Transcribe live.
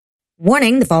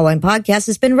Warning, the following podcast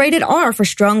has been rated R for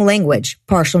strong language,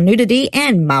 partial nudity,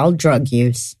 and mild drug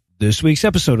use. This week's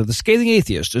episode of The Scathing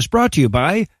Atheist is brought to you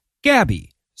by Gabby,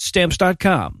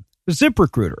 Stamps.com,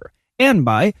 ZipRecruiter, and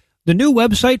by the new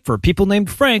website for people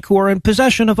named Frank who are in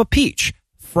possession of a peach,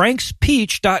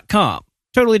 frankspeech.com.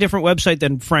 Totally different website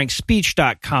than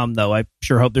frankspeech.com, though. I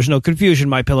sure hope there's no confusion,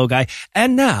 my pillow guy.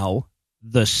 And now,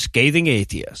 The Scathing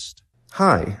Atheist.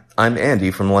 Hi, I'm Andy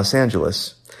from Los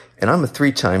Angeles, and I'm a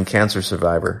 3-time cancer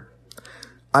survivor.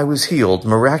 I was healed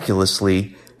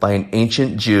miraculously by an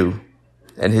ancient Jew,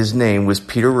 and his name was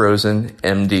Peter Rosen,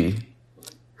 MD,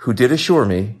 who did assure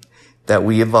me that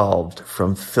we evolved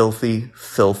from filthy,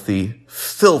 filthy,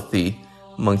 filthy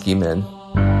monkey men.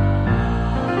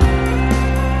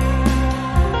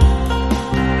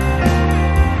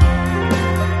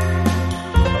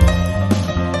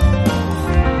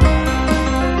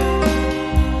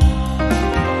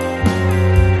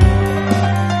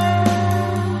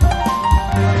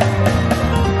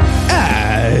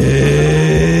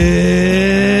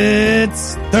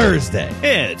 Thursday.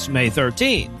 It's May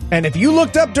 13th. And if you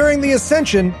looked up during the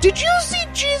Ascension, did you see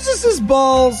Jesus'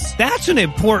 balls? That's an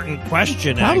important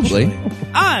question, Probably.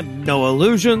 actually. I'm No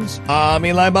Illusions. I'm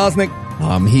Eli Bosnick.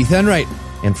 I'm Heath Enright.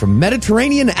 And from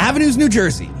Mediterranean Avenues, New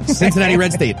Jersey, Cincinnati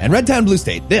Red State, and Redtown Blue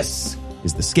State, this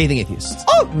is The Scathing Atheist.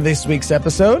 On this week's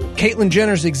episode, Caitlyn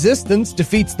Jenner's existence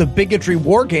defeats the bigotry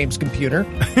war games computer.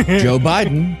 Joe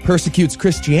Biden persecutes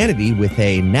Christianity with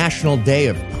a National Day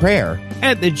of Prayer.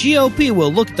 And the GOP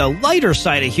will look at the lighter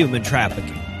side of human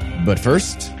trafficking. But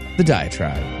first, the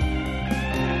diatribe.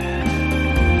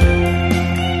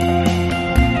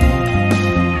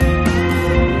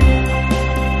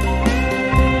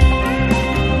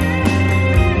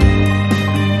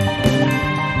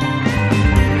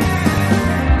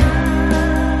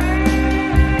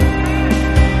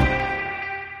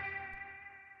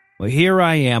 Well, here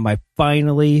I am. I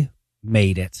finally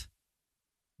made it.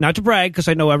 Not to brag, because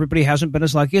I know everybody hasn't been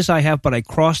as lucky as I have, but I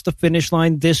crossed the finish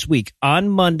line this week. On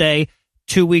Monday,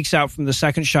 2 weeks out from the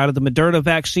second shot of the Moderna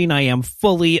vaccine, I am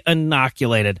fully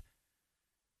inoculated.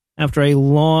 After a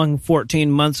long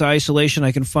 14 months isolation,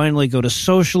 I can finally go to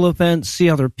social events, see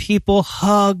other people,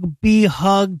 hug, be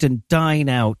hugged, and dine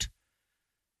out.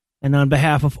 And on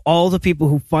behalf of all the people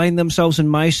who find themselves in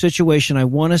my situation, I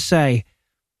want to say,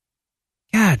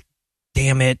 God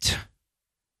damn it.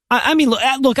 I mean,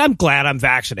 look, I'm glad I'm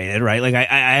vaccinated, right? Like, I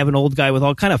have an old guy with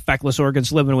all kind of feckless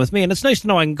organs living with me, and it's nice to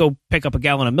know I can go pick up a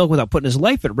gallon of milk without putting his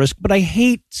life at risk, but I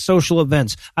hate social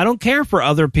events. I don't care for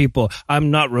other people.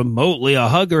 I'm not remotely a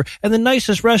hugger, and the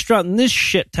nicest restaurant in this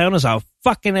shit town is a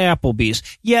fucking Applebee's.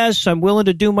 Yes, I'm willing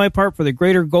to do my part for the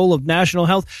greater goal of national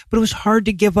health, but it was hard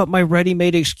to give up my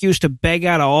ready-made excuse to beg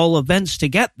out of all events to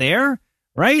get there,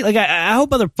 right? Like, I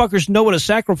hope other fuckers know what a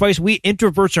sacrifice we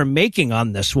introverts are making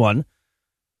on this one.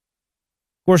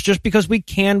 Of course, just because we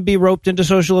can be roped into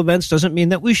social events doesn't mean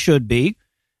that we should be.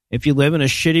 If you live in a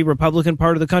shitty Republican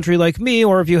part of the country like me,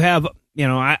 or if you have,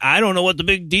 I don't know what the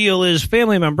big deal is,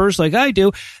 family members like I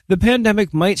do, the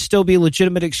pandemic might still be a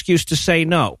legitimate excuse to say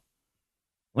no.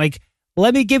 Like,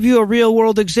 let me give you a real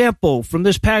world example from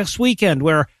this past weekend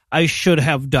where I should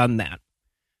have done that.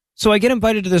 So I get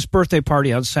invited to this birthday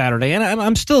party on Saturday, and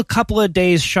I'm still a couple of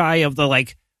days shy of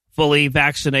the, fully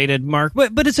vaccinated mark,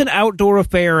 but it's an outdoor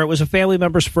affair. It was a family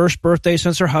member's first birthday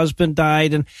since her husband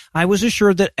died, and I was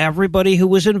assured that everybody who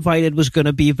was invited was going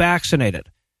to be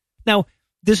vaccinated. Now,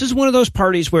 this is one of those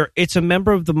parties where it's a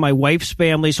member of my wife's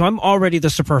family, so I'm already the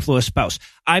superfluous spouse.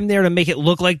 I'm there to make it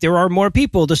look like there are more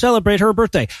people to celebrate her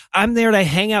birthday. I'm there to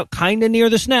hang out kind of near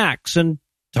the snacks and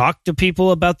talk to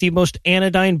people about the most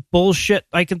anodyne bullshit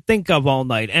I can think of all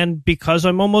night. And because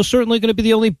I'm almost certainly going to be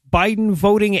the only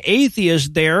Biden-voting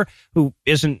atheist there, who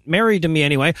isn't married to me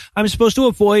anyway, I'm supposed to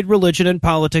avoid religion and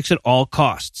politics at all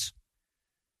costs.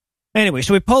 Anyway,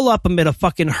 so we pull up amid a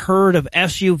fucking herd of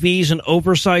SUVs and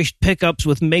oversized pickups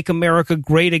with Make America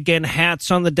Great Again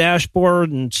hats on the dashboard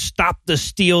and Stop the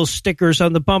Steal stickers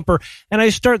on the bumper. And I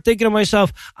start thinking to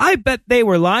myself, I bet they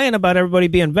were lying about everybody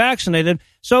being vaccinated.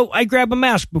 So I grab a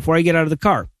mask before I get out of the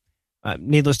car.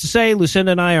 Needless to say,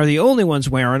 Lucinda and I are the only ones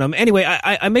wearing them. Anyway,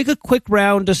 I make a quick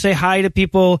round to say hi to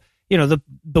people, the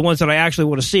ones that I actually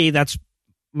want to see. That's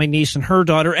my niece and her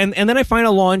daughter, and then I find a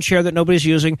lawn chair that nobody's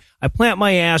using. I plant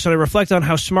my ass and I reflect on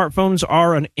how smartphones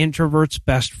are an introvert's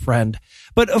best friend.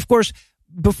 But of course,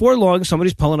 before long,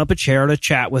 somebody's pulling up a chair to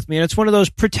chat with me, and it's one of those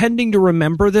pretending to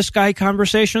remember this guy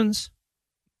conversations.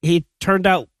 He turned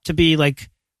out to be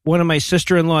one of my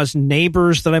sister-in-law's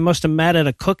neighbors that I must have met at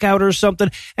a cookout or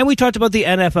something, and we talked about the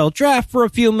NFL draft for a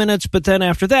few minutes, but then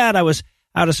after that, I was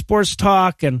out of sports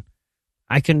talk, and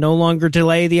I can no longer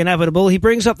delay the inevitable. He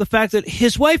brings up the fact that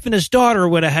his wife and his daughter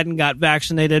went ahead and got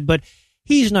vaccinated, but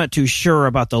he's not too sure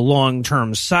about the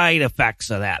long-term side effects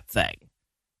of that thing.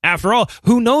 After all,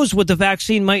 who knows what the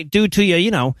vaccine might do to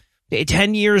you,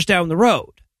 10 years down the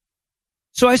road.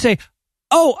 So I say,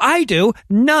 oh, I do.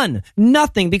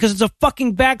 Nothing, because it's a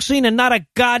fucking vaccine and not a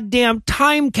goddamn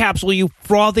time capsule, you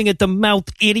frothing at the mouth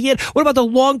idiot. What about the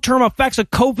long-term effects of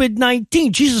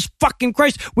COVID-19? Jesus fucking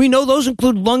Christ. We know those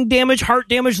include lung damage, heart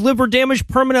damage, liver damage,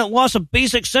 permanent loss of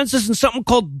basic senses, and something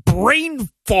called brain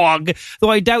fog,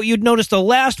 though I doubt you'd notice the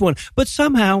last one. But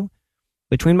somehow,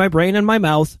 between my brain and my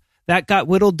mouth, that got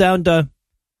whittled down to,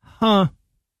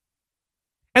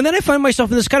 And then I find myself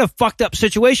in this kind of fucked up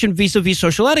situation vis-a-vis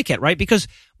social etiquette, right? Because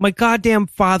my goddamn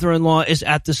father-in-law is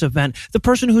at this event. The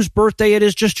person whose birthday it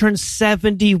is just turned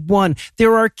 71.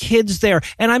 There are kids there.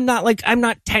 And I'm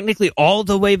not technically all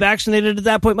the way vaccinated at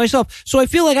that point myself. So I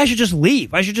feel like I should just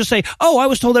leave. I should just say, oh, I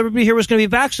was told everybody here was going to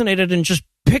be vaccinated, and just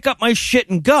pick up my shit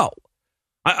and go.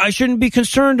 I shouldn't be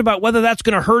concerned about whether that's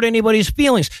going to hurt anybody's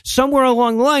feelings. Somewhere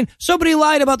along the line, somebody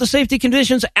lied about the safety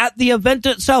conditions at the event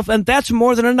itself, and that's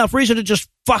more than enough reason to just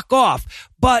fuck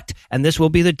off. But, and this will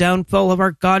be the downfall of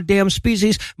our goddamn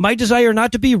species, my desire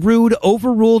not to be rude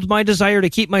overruled my desire to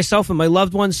keep myself and my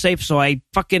loved ones safe, so I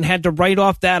fucking had to write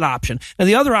off that option. Now,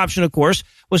 the other option, of course,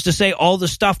 was to say all the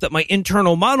stuff that my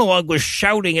internal monologue was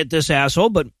shouting at this asshole,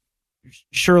 but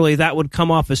surely that would come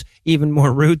off as even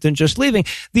more rude than just leaving.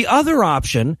 The other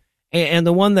option, and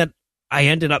the one that I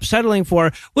ended up settling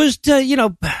for, was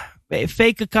to,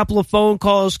 fake a couple of phone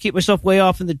calls, keep myself way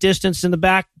off in the distance in the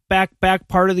back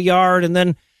part of the yard, and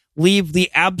then leave the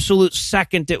absolute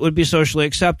second it would be socially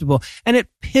acceptable. And it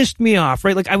pissed me off,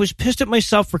 right? Like, I was pissed at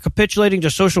myself for capitulating to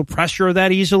social pressure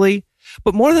that easily.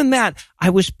 But more than that,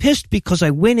 I was pissed because I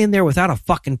went in there without a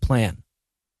fucking plan.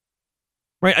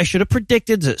 Right, I should have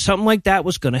predicted that something like that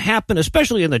was going to happen,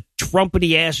 especially in the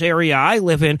Trumpety-ass area I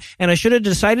live in, and I should have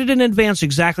decided in advance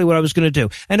exactly what I was going to do.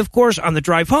 And of course, on the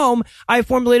drive home, I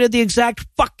formulated the exact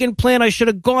fucking plan I should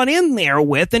have gone in there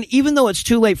with, and even though it's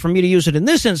too late for me to use it in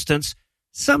this instance,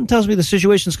 something tells me the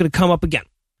situation's going to come up again.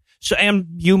 So, and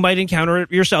you might encounter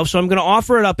it yourself, so I'm going to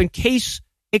offer it up in case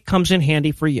it comes in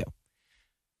handy for you.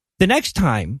 The next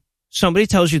time somebody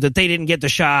tells you that they didn't get the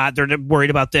shot, they're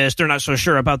worried about this, they're not so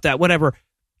sure about that, whatever,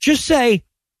 just say,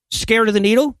 scared of the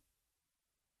needle.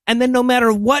 And then no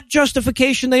matter what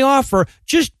justification they offer,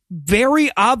 just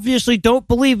very obviously don't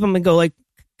believe them and go like,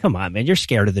 come on, man, you're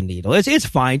scared of the needle. It's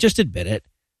fine. Just admit it.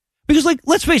 Because, like,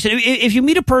 let's face it, if you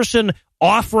meet a person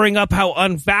offering up how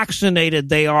unvaccinated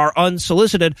they are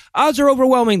unsolicited, odds are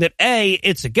overwhelming that A,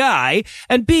 it's a guy,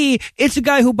 and B, it's a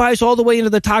guy who buys all the way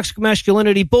into the toxic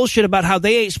masculinity bullshit about how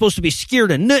they ain't supposed to be scared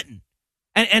of nothing.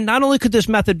 And not only could this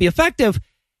method be effective,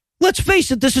 let's face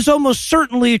it, this is almost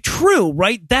certainly true,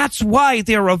 right? That's why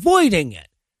they're avoiding it.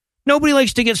 Nobody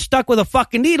likes to get stuck with a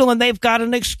fucking needle, and they've got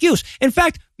an excuse. In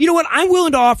fact, you know what? I'm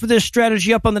willing to offer this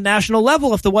strategy up on the national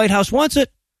level if the White House wants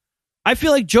it. I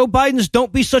feel like Joe Biden's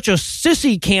Don't Be Such a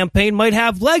Sissy campaign might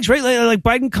have legs, right? Like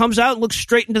Biden comes out and looks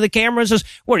straight into the camera and says,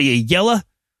 what are you, yella?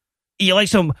 You like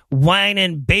some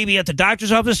whining baby at the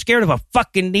doctor's office scared of a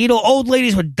fucking needle? Old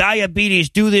ladies with diabetes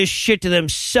do this shit to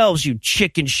themselves, you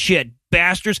chicken shit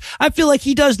bastards. I feel like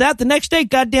he does that the next day.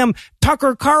 Goddamn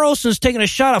Tucker Carlson's taking a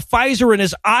shot of Pfizer in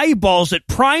his eyeballs at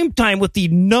prime time with the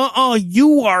 "nuh-uh,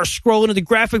 you are" scrolling to the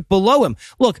graphic below him.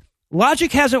 Look,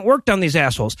 logic hasn't worked on these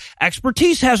assholes.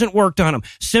 Expertise hasn't worked on them.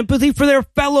 Sympathy for their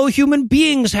fellow human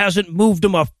beings hasn't moved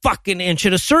them a fucking inch.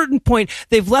 At a certain point,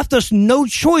 they've left us no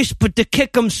choice but to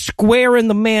kick them square in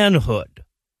the manhood.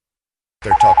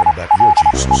 They're talking about your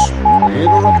Jesus. We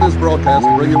interrupt this broadcast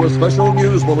to bring you a special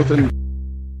news bulletin.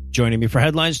 Joining me for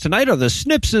headlines tonight are the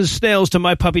Snips and Snails to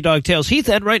my puppy dog Tails, Heath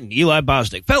Enright and Eli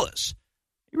Bosnick. Fellas,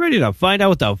 you ready to find out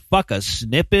what the fuck a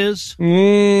snip is?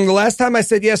 The last time I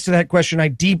said yes to that question, I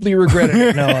deeply regretted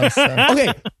it. No,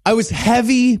 okay, I was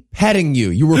heavy petting you.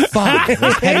 You were fine. It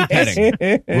was heavy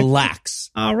petting.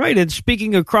 Relax. All right, and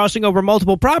speaking of crossing over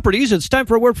multiple properties, it's time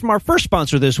for a word from our first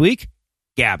sponsor this week,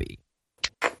 Gabby.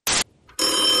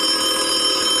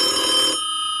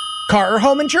 Car or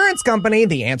home insurance company?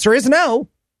 The answer is no.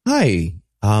 Hi.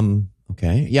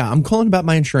 Okay. Yeah, I'm calling about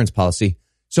my insurance policy.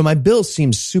 So my bill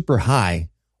seems super high.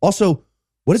 Also,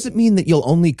 what does it mean that you'll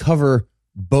only cover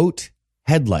boat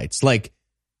headlights? Like,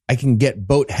 I can get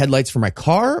boat headlights for my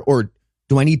car, or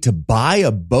do I need to buy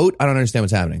a boat? I don't understand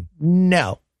what's happening.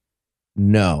 No.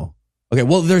 Okay,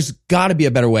 well, there's got to be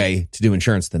a better way to do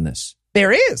insurance than this.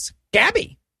 There is.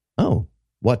 Gabby. Oh,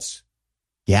 what's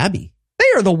Gabby?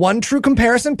 They are the one true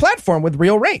comparison platform with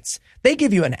real rates. They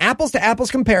give you an apples-to-apples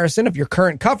comparison of your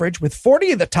current coverage with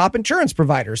 40 of the top insurance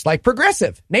providers like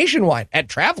Progressive, Nationwide, and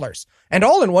Travelers, and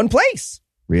all in one place.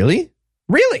 Really?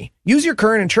 Really. Use your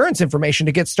current insurance information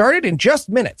to get started in just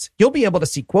minutes. You'll be able to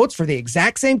see quotes for the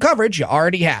exact same coverage you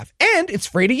already have, and it's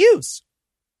free to use.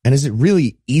 And is it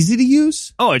really easy to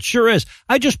use? Oh, it sure is.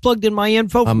 I just plugged in my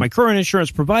info for my current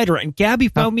insurance provider, and Gabby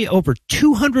found me over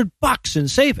 $200 in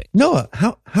savings. Noah,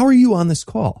 how are you on this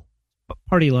call?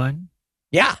 Party line.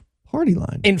 Yeah. Party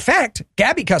line. In fact,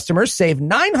 Gabby customers save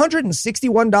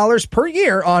 $961 per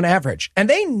year on average, and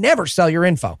they never sell your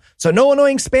info. So no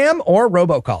annoying spam or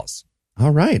robocalls. All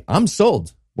right. I'm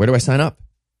sold. Where do I sign up?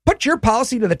 Put your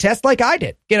policy to the test like I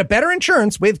did. Get a better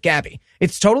insurance with Gabby.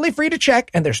 It's totally free to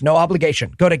check, and there's no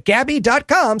obligation. Go to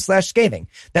Gabby.com/scathing.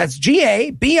 That's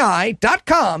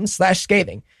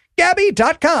GABI.com/scathing.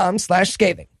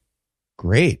 Gabby.com/scathing.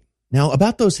 Great. Now,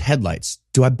 about those headlights,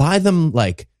 do I buy them,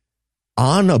 like,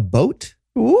 on a boat?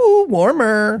 Ooh,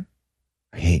 warmer.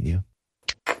 I hate you.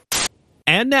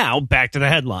 And now, back to the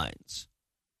headlines.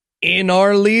 In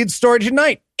our lead story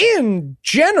tonight, in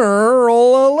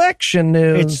general election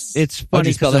news. It's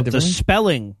funny spell because that of the differently?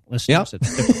 spelling. Listeners, Yep.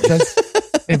 it's different.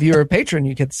 If you're a patron,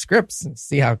 you get scripts and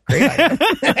see how great I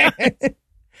am.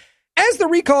 As the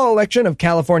recall election of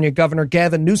California Governor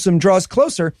Gavin Newsom draws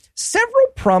closer, several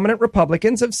prominent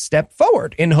Republicans have stepped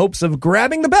forward in hopes of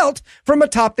grabbing the belt from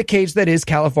atop the cage that is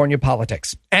California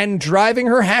politics. And driving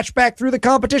her hatchback through the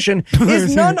competition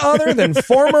is none other than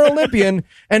former Olympian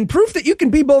and proof that you can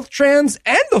be both trans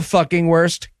and the fucking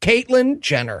worst, Caitlyn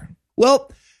Jenner.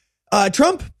 Well,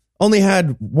 Trump only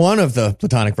had one of the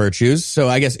platonic virtues, so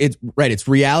I guess it's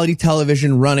reality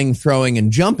television, running, throwing,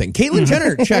 and jumping. Caitlyn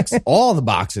Jenner checks all the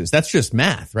boxes. That's just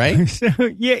math, right?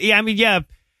 yeah.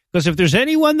 Because if there's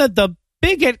anyone that the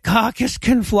bigot caucus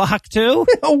can flock to.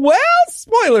 Well,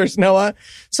 spoilers, Noah.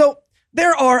 So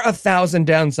there are 1,000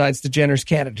 downsides to Jenner's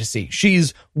candidacy.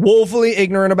 She's woefully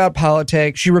ignorant about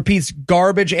politics. She repeats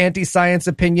garbage anti-science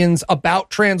opinions about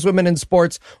trans women in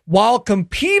sports while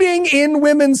competing in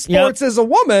women's sports as a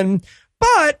woman.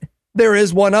 But there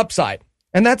is one upside,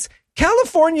 and that's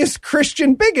California's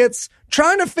Christian bigots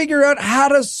trying to figure out how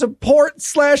to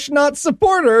support/not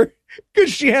support her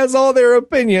because she has all their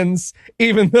opinions,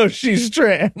 even though she's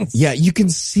trans. Yeah, you can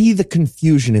see the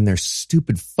confusion in their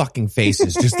stupid fucking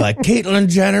faces. Just like Caitlyn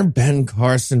Jenner, Ben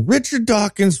Carson, Richard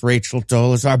Dawkins, Rachel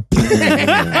Dolezal.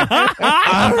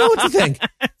 I don't know what to think.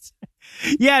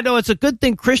 Yeah, no, it's a good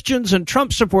thing Christians and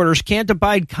Trump supporters can't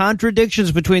abide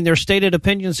contradictions between their stated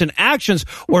opinions and actions,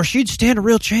 or she'd stand a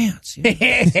real chance.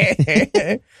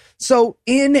 So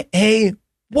in a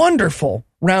wonderful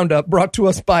roundup brought to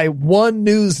us by One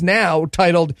News Now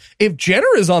titled, "If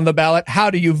Jenner is on the ballot, how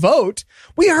do you vote?"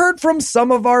 we heard from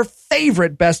some of our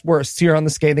favorite best worsts here on The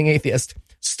Scathing Atheist,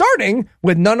 starting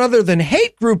with none other than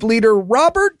hate group leader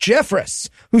Robert Jeffress,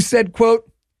 who said, quote,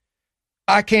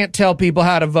 "I can't tell people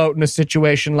how to vote in a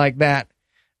situation like that.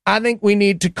 I think we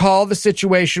need to call the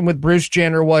situation with Bruce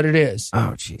Jenner what it is.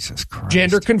 Oh, Jesus Christ.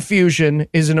 Gender confusion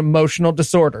is an emotional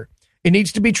disorder. It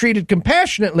needs to be treated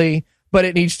compassionately, but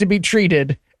it needs to be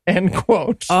treated," end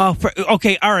quote.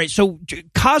 Okay, all right. So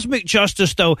cosmic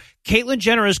justice, though, Caitlyn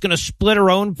Jenner is going to split her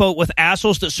own vote with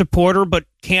assholes that support her but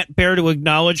can't bear to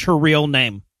acknowledge her real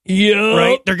name. Yeah.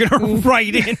 Right? They're going to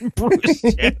write in Bruce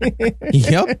Jenner.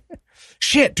 Yep.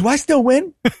 Shit, do I still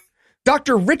win?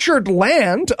 Dr. Richard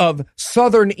Land of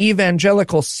Southern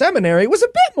Evangelical Seminary was a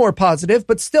bit more positive,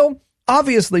 but still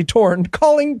obviously torn,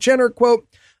 calling Jenner, quote,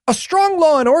 "a strong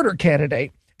law and order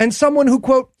candidate and someone who,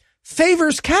 quote,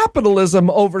 favors capitalism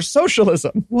over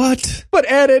socialism." What? But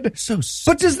added,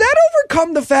 But does that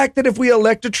overcome the fact that if we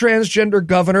elect a transgender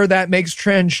governor, that makes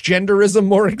transgenderism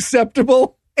more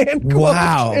acceptable? End quote.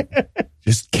 Wow.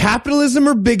 Just capitalism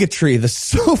or bigotry, the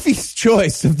Sophie's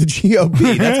choice of the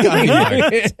GOP. That's got me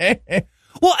right.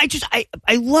 Well, I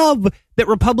love that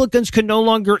Republicans can no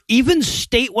longer even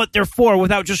state what they're for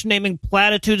without just naming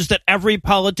platitudes that every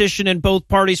politician in both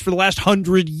parties for the last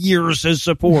 100 years has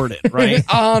supported, right?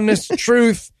 Honest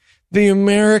truth, the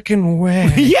American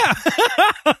way. Yeah.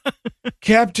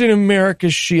 Captain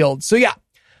America's shield. So yeah,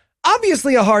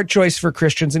 obviously a hard choice for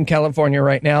Christians in California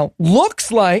right now.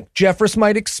 Looks like Jeffress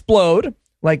might explode,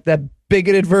 like that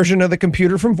bigoted version of the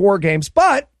computer from War Games.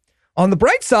 But on the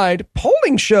bright side,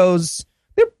 polling shows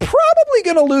they're probably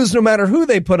going to lose no matter who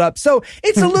they put up. So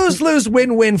it's a lose-lose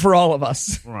win-win for all of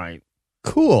us. Right.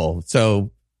 Cool.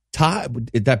 So,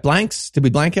 that blanks? Did we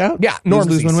blank out? Yeah.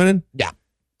 Lose, win, winning? Yeah.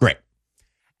 Great.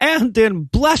 And in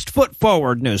blessed foot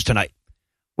forward news tonight,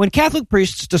 when Catholic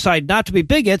priests decide not to be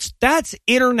bigots, that's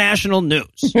international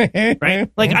news,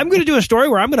 right? Like, I'm going to do a story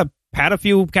where I'm going to pat a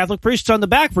few Catholic priests on the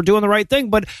back for doing the right thing.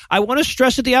 But I want to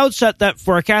stress at the outset that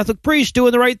for a Catholic priest,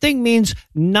 doing the right thing means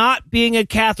not being a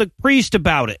Catholic priest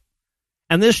about it.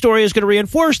 And this story is going to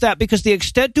reinforce that, because the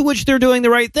extent to which they're doing the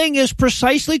right thing is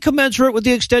precisely commensurate with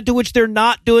the extent to which they're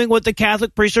not doing what the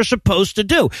Catholic priests are supposed to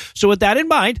do. So with that in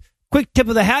mind, quick tip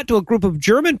of the hat to a group of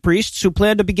German priests who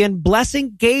plan to begin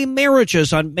blessing gay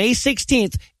marriages on May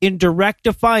 16th in direct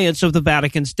defiance of the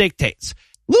Vatican's dictates.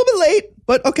 A little bit late,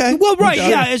 but okay. Well, right,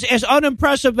 yeah, as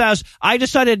unimpressive as I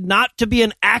decided not to be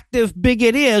an active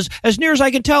bigot is, as near as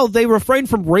I can tell, they refrained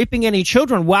from raping any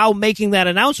children while making that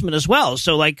announcement as well.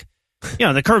 So, like, you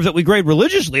know, the curve that we grade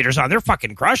religious leaders on, they're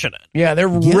fucking crushing it. Yeah, they're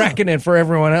wrecking it for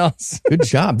everyone else. Good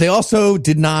job. They also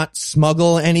did not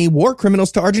smuggle any war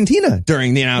criminals to Argentina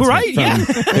during the announcement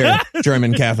from their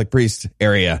German Catholic priest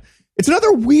area. It's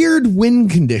another weird win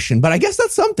condition, but I guess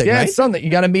that's something, yeah, right? It's something.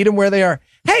 You got to meet them where they are.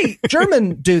 Hey,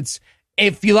 German dudes,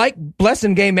 if you like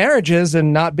blessing gay marriages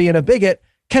and not being a bigot,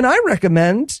 can I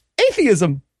recommend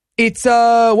atheism? It's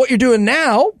what you're doing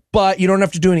now, but you don't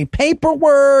have to do any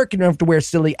paperwork. You don't have to wear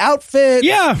silly outfits.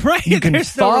 Yeah, right. You can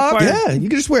fuck. Yeah, you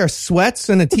can just wear sweats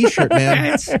and a t-shirt,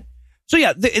 man. So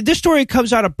yeah, this story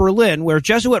comes out of Berlin, where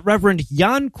Jesuit Reverend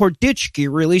Jan Kordicki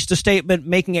released a statement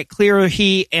making it clear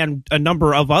he and a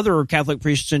number of other Catholic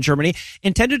priests in Germany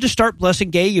intended to start blessing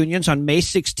gay unions on May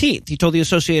 16th. He told the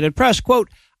Associated Press, quote,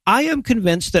 "I am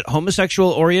convinced that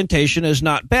homosexual orientation is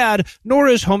not bad, nor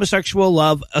is homosexual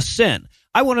love a sin.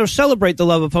 I want to celebrate the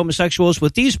love of homosexuals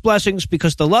with these blessings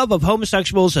because the love of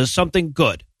homosexuals is something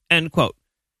good," end quote.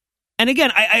 And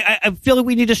again, I feel like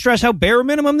we need to stress how bare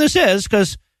minimum this is,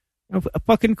 because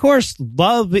fucking course,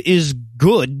 love is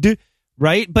good,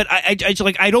 right? But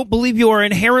I don't believe you are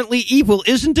inherently evil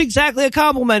isn't exactly a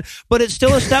compliment, but it's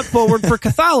still a step forward for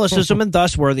Catholicism and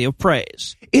thus worthy of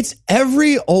praise. It's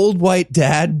every old white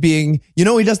dad being, you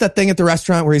know, he does that thing at the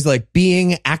restaurant where he's like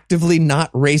being actively not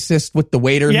racist with the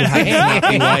waiter who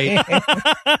happens to not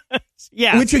be white.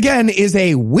 Yeah. Which again is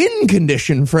a win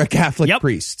condition for a Catholic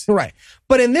priest. Right.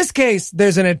 But in this case,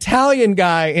 there's an Italian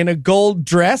guy in a gold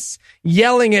dress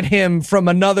yelling at him from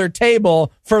another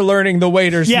table for learning the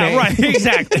waiter's name. Yeah, right.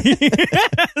 Exactly.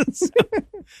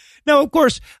 Now, of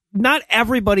course, not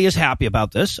everybody is happy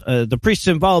about this. The priests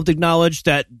involved acknowledged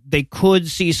that they could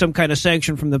see some kind of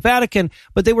sanction from the Vatican,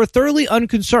 but they were thoroughly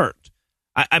unconcerned.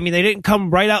 I mean, they didn't come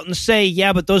right out and say,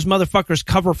 yeah, but those motherfuckers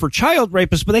cover for child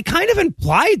rapists, but they kind of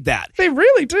implied that. They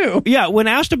really do. Yeah, when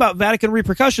asked about Vatican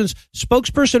repercussions,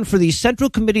 spokesperson for the Central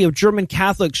Committee of German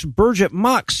Catholics, Birgit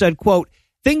Mock, said, quote,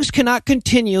 "Things cannot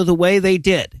continue the way they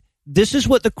did. This is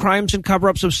what the crimes and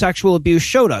cover-ups of sexual abuse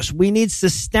showed us. We need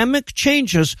systemic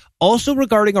changes also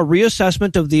regarding a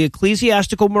reassessment of the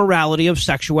ecclesiastical morality of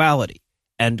sexuality,"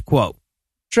 end quote.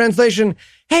 Translation,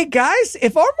 hey guys,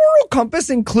 if our moral compass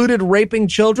included raping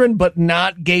children but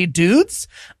not gay dudes,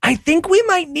 I think we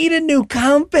might need a new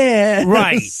compass.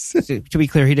 Right. To be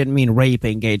clear, he didn't mean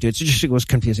raping gay dudes. It just was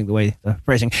confusing the way the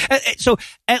phrasing. So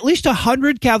at least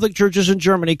 100 Catholic churches in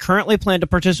Germany currently plan to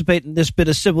participate in this bit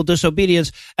of civil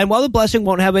disobedience. And while the blessing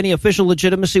won't have any official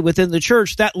legitimacy within the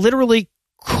church, that literally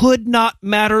could not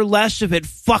matter less if it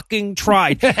fucking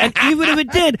tried. And even if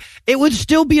it did, it would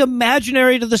still be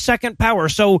imaginary to the second power.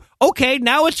 So, okay,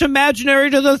 now it's imaginary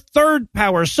to the third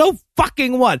power. So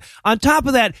fucking what? On top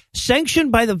of that,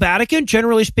 sanctioned by the Vatican,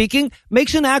 generally speaking,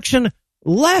 makes an action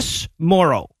less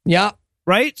moral. Yeah.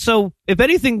 Right? So, if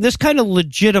anything, this kind of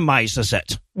legitimizes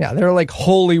it. Yeah, there are like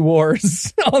holy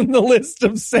wars on the list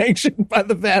of sanctioned by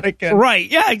the Vatican. Right.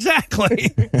 Yeah,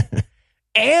 exactly.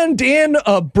 And in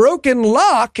a broken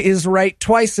lock is right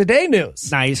twice a day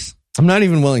news. Nice. I'm not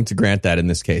even willing to grant that in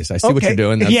this case. I see what you're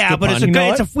doing. That's yeah, good but pun.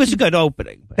 it's a good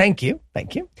opening. Thank you.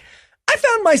 Thank you. I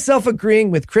found myself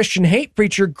agreeing with Christian hate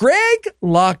preacher Greg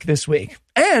Locke this week.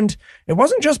 And it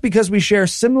wasn't just because we share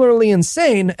similarly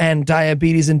insane and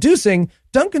diabetes-inducing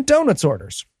Dunkin' Donuts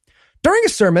orders. During a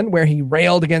sermon where he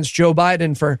railed against Joe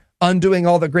Biden for undoing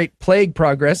all the great plague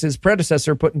progress his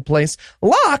predecessor put in place,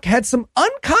 Locke had some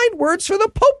unkind words for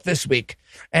the Pope this week.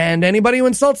 And anybody who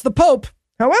insults the Pope,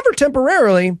 however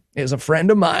temporarily, is a friend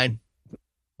of mine.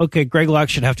 Okay, Greg Locke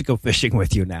should have to go fishing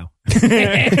with you now.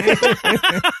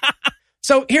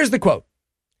 So here's the quote.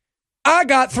 I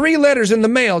got 3 letters in the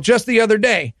mail just the other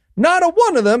day. Not a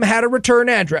one of them had a return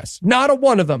address. Not a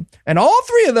one of them. And all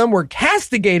 3 of them were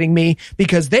castigating me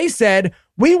because they said,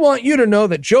 we want you to know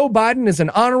that Joe Biden is an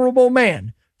honorable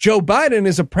man. Joe Biden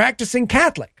is a practicing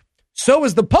Catholic. So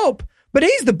is the Pope, but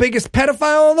he's the biggest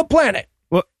pedophile on the planet.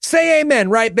 What? Say amen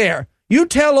right there. You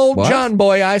tell old What? John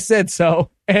boy I said so.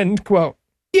 End quote.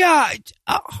 Yeah,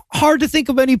 hard to think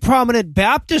of any prominent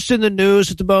Baptists in the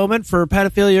news at the moment for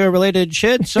pedophilia-related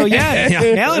shit. So, yeah,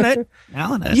 nailing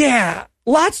it. Yeah,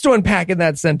 lots to unpack in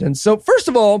that sentence. So, first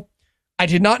of all, I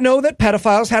did not know that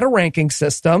pedophiles had a ranking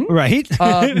system. Right.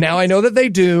 Now I know that they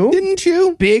do. Didn't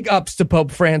you? Big ups to Pope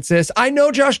Francis. I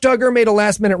know Josh Duggar made a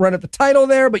last-minute run at the title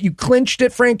there, but you clinched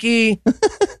it, Frankie.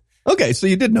 Okay, so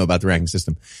you did know about the ranking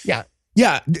system. Yeah.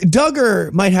 Yeah,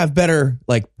 Duggar might have better,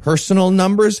 like, personal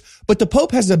numbers, but the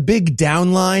Pope has a big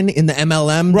downline in the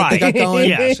MLM that they got going.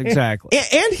 Yes, exactly.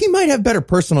 And he might have better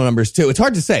personal numbers, too. It's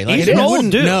hard to say. Like, He's an I old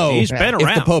wouldn't dude. know He's been if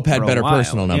around the Pope had for a better while.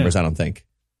 personal numbers, Yeah. I don't think.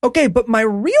 Okay, but my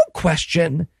real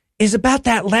question is about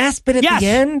that last bit at Yes, the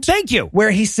end. thank you.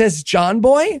 Where he says John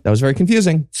Boy. That was very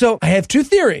confusing. So I have two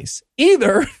theories.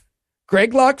 Either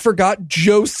Greg Locke forgot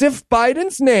Joseph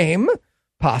Biden's name,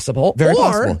 possible. Very or,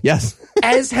 possible, yes.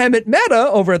 as Hemant Mehta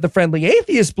over at the Friendly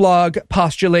Atheist blog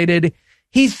postulated,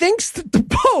 he thinks that the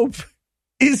Pope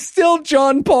is still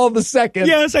John Paul II.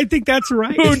 Yes, I think that's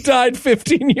right. Who died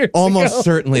 15 years Almost ago.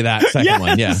 certainly that second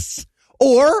one, yeah. Yes.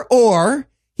 Or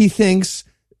he thinks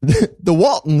the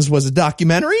Waltons was a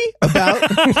documentary about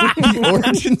the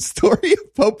origin story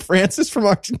of Pope Francis from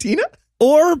Argentina.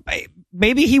 Or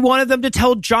maybe he wanted them to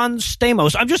tell John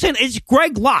Stamos. I'm just saying, it's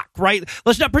Greg Locke, right?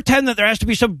 Let's not pretend that there has to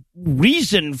be some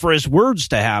reason for his words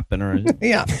to happen. Or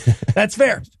Yeah, that's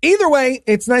fair. Either way,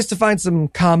 it's nice to find some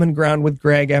common ground with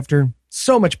Greg after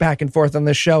so much back and forth on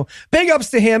this show. Big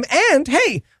ups to him. And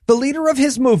hey, the leader of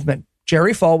his movement,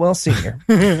 Jerry Falwell Sr.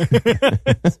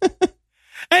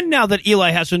 And now that Eli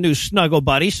has a new snuggle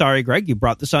buddy, sorry, Greg, you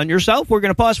brought this on yourself. We're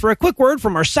going to pause for a quick word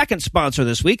from our second sponsor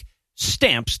this week,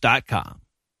 Stamps.com.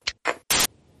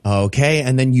 Okay,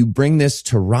 and then you bring this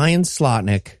to Ryan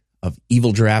Slotnick of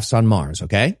Evil Giraffes on Mars,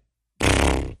 okay?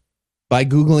 By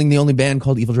Googling the only band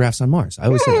called Evil Giraffes on Mars. I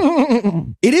always say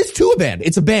that. It is too a band.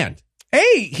 It's a band.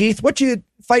 Hey, Heath, what you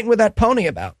fighting with that pony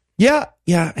about? Yeah.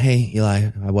 Hey, Eli,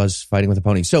 I was fighting with a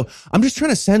pony. So I'm just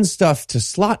trying to send stuff to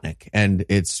Slotnick, and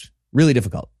it's really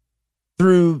difficult.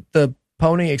 Through the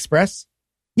Pony Express?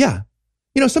 Yeah.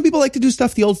 You know, some people like to do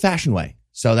stuff the old-fashioned way.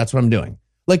 So that's what I'm doing.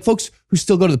 Like folks who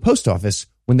still go to the post office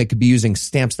when they could be using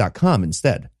Stamps.com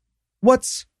instead.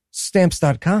 What's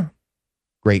Stamps.com?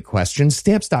 Great question.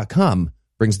 Stamps.com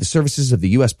brings the services of the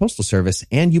U.S. Postal Service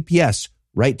and UPS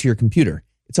right to your computer.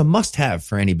 It's a must-have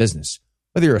for any business.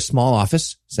 Whether you're a small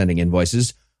office sending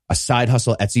invoices, a side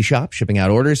hustle Etsy shop shipping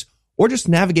out orders, or just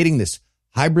navigating this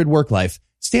hybrid work life,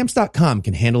 Stamps.com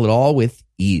can handle it all with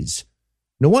ease.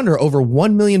 No wonder over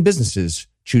 1 million businesses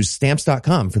choose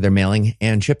Stamps.com for their mailing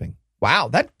and shipping. Wow,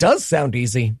 that does sound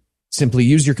easy. Simply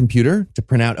use your computer to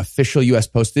print out official U.S.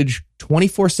 postage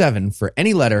 24/7 for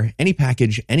any letter, any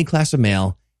package, any class of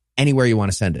mail, anywhere you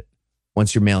want to send it.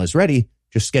 Once your mail is ready,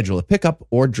 just schedule a pickup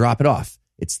or drop it off.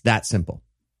 It's that simple.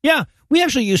 Yeah, we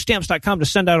actually use Stamps.com to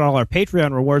send out all our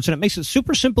Patreon rewards, and it makes it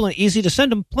super simple and easy to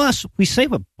send them. Plus, we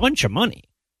save a bunch of money.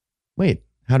 Wait,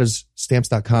 how does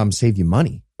Stamps.com save you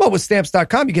money? Well, with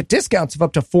Stamps.com, you get discounts of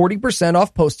up to 40%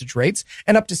 off postage rates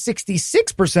and up to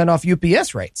 66% off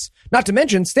UPS rates. Not to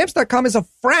mention, Stamps.com is a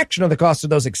fraction of the cost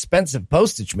of those expensive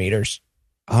postage meters.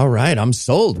 All right, I'm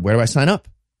sold. Where do I sign up?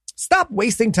 Stop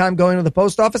wasting time going to the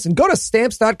post office and go to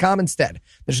Stamps.com instead.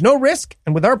 There's no risk,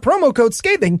 and with our promo code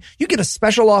SCATHING, you get a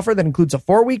special offer that includes a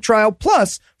 4-week trial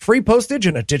plus free postage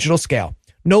and a digital scale.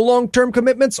 No long-term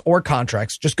commitments or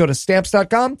contracts. Just go to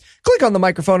Stamps.com, click on the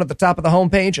microphone at the top of the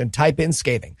homepage, and type in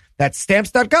SCATHING. That's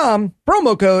Stamps.com,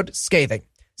 promo code SCATHING.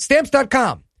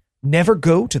 Stamps.com. Never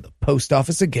go to the post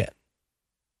office again.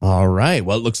 All right,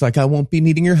 well, it looks like I won't be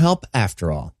needing your help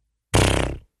after all.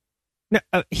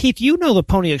 Now, Heath, you know the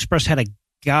Pony Express had a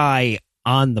guy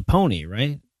on the pony,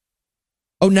 right?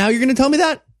 Oh, now you're going to tell me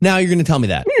that? Now you're going to tell me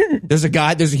that. There's a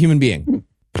guy, there's a human being.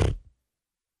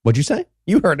 What'd you say?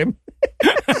 You heard him.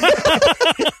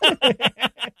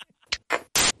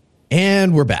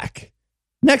 And we're back.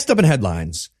 Next up in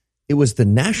headlines, it was the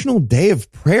National Day of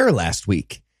Prayer last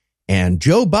week. And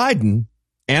Joe Biden,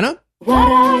 Anna? What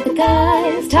are the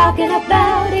guys talking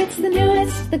about? It's the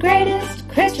newest, the greatest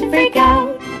Christian freak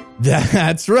out.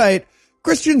 That's right.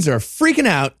 Christians are freaking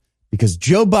out because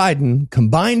Joe Biden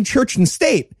combined church and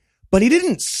state, but he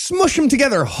didn't smush them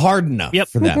together hard enough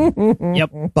for them.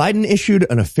 Yep. Biden issued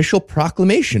an official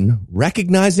proclamation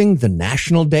recognizing the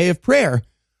National Day of Prayer,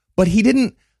 but he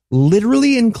didn't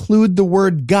literally include the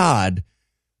word God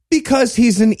because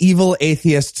he's an evil,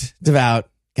 atheist, devout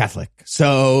Catholic.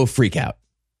 So freak out.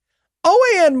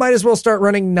 OAN might as well start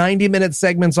running 90-minute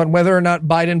segments on whether or not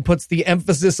Biden puts the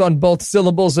emphasis on both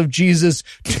syllables of Jesus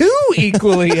too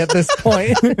equally at this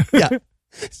point. Yeah.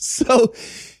 So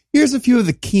here's a few of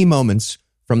the key moments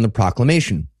from the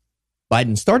proclamation.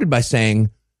 Biden started by saying,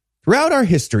 throughout our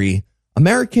history,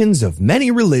 Americans of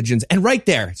many religions, and right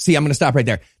there, see, I'm going to stop right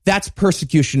there. That's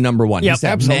persecution number one. Yep, he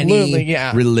said absolutely, many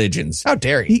yeah. religions. How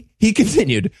dare he? He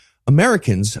continued,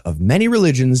 Americans of many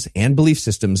religions and belief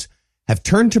systems have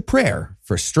turned to prayer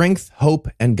for strength, hope,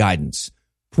 and guidance.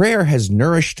 Prayer has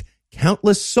nourished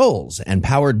countless souls and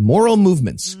powered moral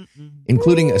movements,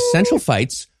 including essential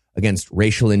fights against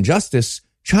racial injustice,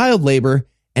 child labor,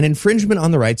 and infringement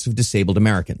on the rights of disabled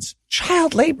Americans.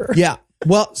 Child labor. Yeah.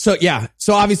 Well, so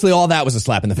obviously all that was a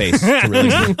slap in the face to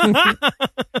religion.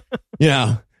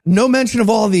 No mention of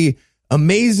all the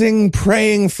amazing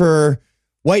praying for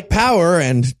white power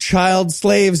and child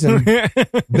slaves and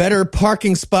better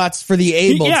parking spots for the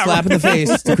able. Slap in the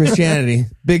face to Christianity.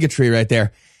 Bigotry right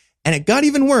there. And it got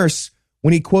even worse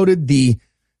when he quoted the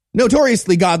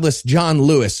notoriously godless John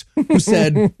Lewis, who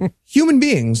said, human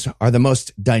beings are the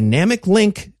most dynamic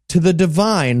link to the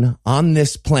divine on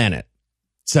this planet.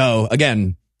 So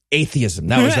again, atheism.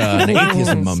 That was an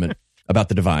atheism moment about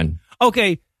the divine.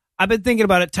 Okay, I've been thinking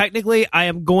about it. Technically, I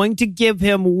am going to give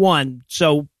him 1.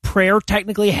 So prayer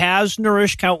technically has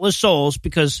nourished countless souls,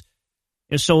 because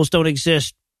if souls don't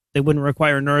exist, they wouldn't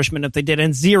require nourishment if they did.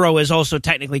 And 0 is also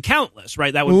technically countless,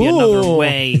 right? That would be another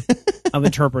way of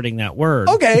interpreting that word.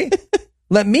 Okay.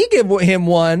 Let me give him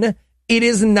 1. It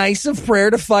is nice of prayer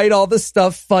to fight all the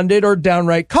stuff funded or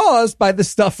downright caused by the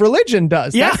stuff religion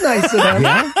does. Yeah. That's nice of them.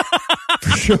 Yeah,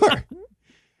 for sure.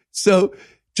 So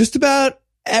just about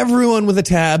everyone with a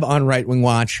tab on Right Wing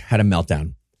Watch had a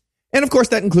meltdown. And of course,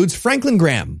 that includes Franklin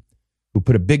Graham, who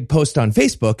put a big post on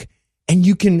Facebook, and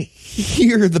you can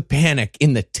hear the panic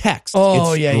in the text.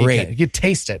 Oh, it's yeah. great. You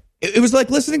taste it. It was like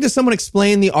listening to someone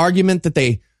explain the argument that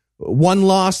they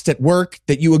lost at work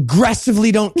that you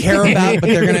aggressively don't care about, but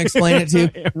they're going to explain it to you.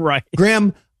 Right.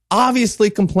 Graham obviously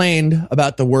complained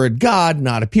about the word God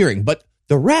not appearing, but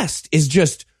the rest is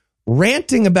just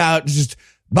ranting about just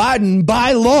Biden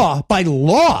by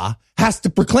law has to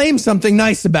proclaim something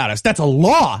nice about us. That's a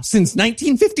law since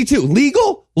 1952.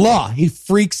 Legal law. He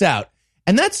freaks out.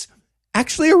 And that's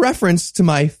actually a reference to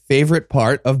my favorite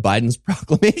part of Biden's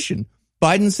proclamation.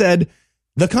 Biden said,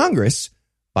 the Congress,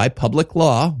 by Public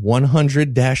Law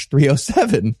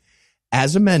 100-307,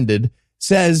 as amended,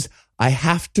 says, I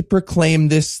have to proclaim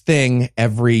this thing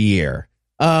every year.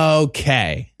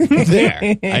 Okay.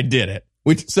 There. I did it.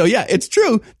 So yeah, it's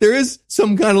true. There is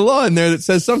some kind of law in there that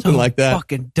says something like that.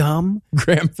 Fucking dumb.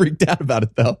 Graham freaked out about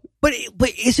it, though. But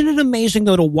isn't it amazing,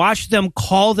 though, to watch them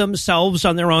call themselves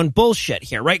on their own bullshit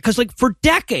here, right? Because, like, for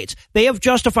decades, they have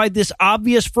justified this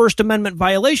obvious First Amendment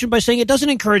violation by saying it doesn't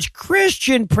encourage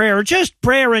Christian prayer, just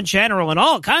prayer in general, and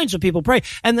all kinds of people pray.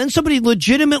 And then somebody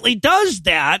legitimately does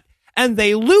that, and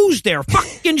they lose their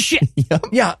fucking shit.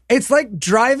 Yeah, it's like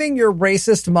driving your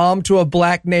racist mom to a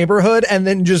black neighborhood and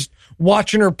then just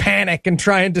watching her panic and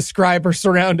try and describe her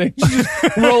surroundings.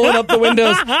 Just rolling up the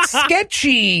windows.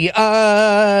 Sketchy,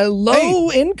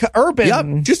 low income, urban. Yep,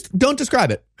 just don't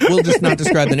describe it. We'll just not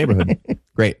describe the neighborhood.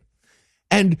 Great.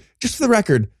 And just for the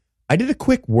record, I did a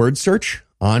quick word search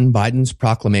on Biden's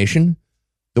proclamation.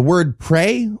 The word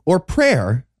pray or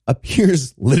prayer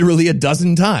appears literally a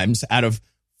dozen times out of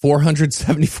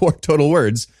 474 total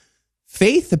words.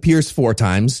 Faith appears 4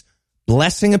 times.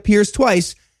 Blessing appears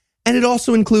twice. And it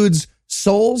also includes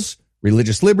souls,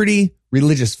 religious liberty,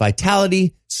 religious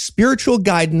vitality, spiritual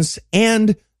guidance,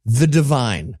 and the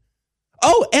divine.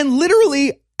 Oh, and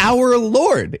literally our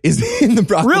Lord is in the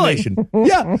proclamation. Really?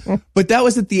 Yeah. But that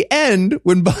was at the end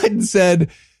when Biden said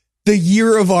the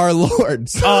year of our Lord.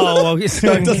 So it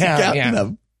doesn't count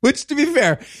them. Which, to be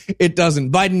fair, it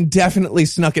doesn't. Biden definitely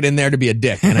snuck it in there to be a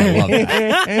dick, and I love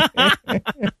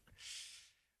that.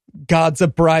 God's a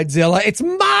bridezilla. It's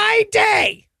my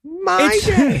day. My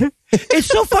day. It's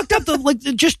so fucked up.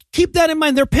 Just keep that in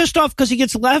mind. They're pissed off because he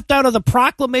gets left out of the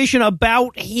proclamation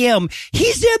about him.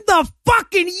 He's in the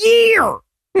fucking year.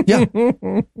 Yeah.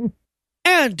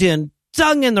 And in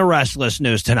Tongue in the Restless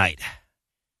news tonight,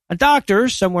 a doctor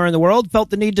somewhere in the world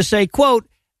felt the need to say, quote,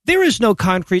 there is no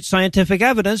concrete scientific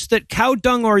evidence that cow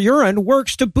dung or urine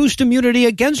works to boost immunity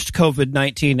against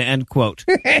COVID-19, end quote.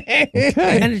 Okay.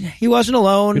 And he wasn't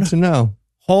alone. Good to know.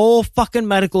 Whole fucking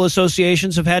medical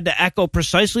associations have had to echo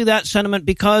precisely that sentiment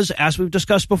because, as we've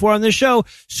discussed before on this show,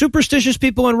 superstitious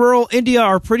people in rural India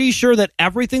are pretty sure that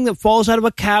everything that falls out of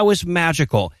a cow is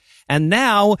magical. And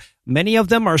now, many of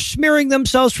them are smearing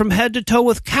themselves from head to toe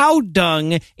with cow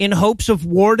dung in hopes of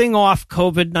warding off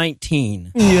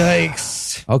COVID-19.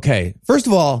 Yikes. Okay. First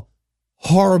of all,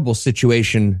 horrible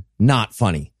situation, not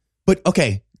funny. But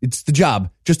okay, it's the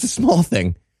job. Just a small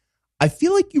thing. I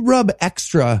feel like you rub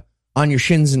extra on your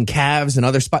shins and calves and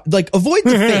other spots. Like, avoid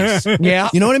the face. Yeah.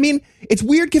 You know what I mean? It's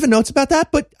weird giving notes about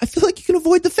that, but I feel like you can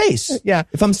avoid the face. Yeah.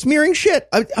 If I'm smearing shit,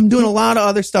 I'm doing a lot of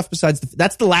other stuff besides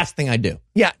that's the last thing I do.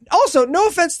 Yeah. Also, no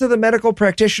offense to the medical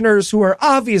practitioners who are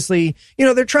obviously,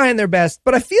 they're trying their best,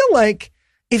 but I feel like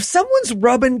if someone's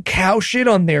rubbing cow shit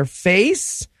on their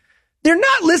face, they're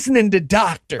not listening to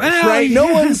doctors, right?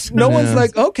 No one's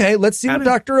like, okay, let's see what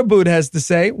Dr. Abood has to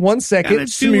say. 1 second.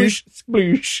 Smoosh,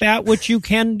 sploosh. That what you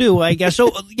can do, I guess.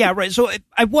 So, yeah, right. So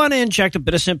I want to inject a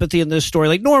bit of sympathy in this story.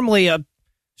 Like, normally a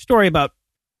story about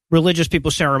religious people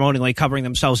ceremonially covering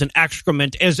themselves in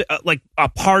excrement is like a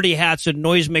party hats and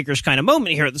noisemakers kind of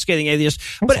moment here at the Scathing Atheist.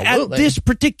 But Absolutely. at this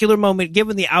particular moment,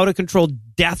 given the out-of-control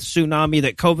death tsunami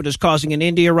that COVID is causing in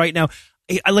India right now,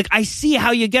 I see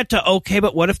how you get to, okay,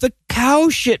 but what if the cow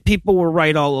shit people were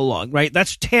right all along, right?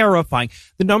 That's terrifying.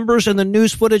 The numbers and the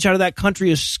news footage out of that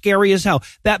country is scary as hell.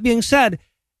 That being said,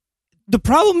 the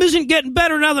problem isn't getting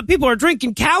better now that people are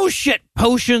drinking cow shit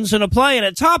potions and applying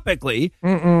it topically.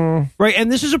 Right? And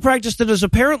this is a practice that is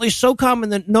apparently so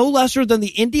common that no lesser than the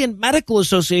Indian Medical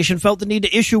Association felt the need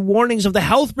to issue warnings of the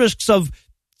health risks of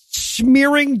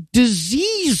smearing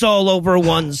disease all over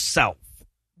oneself.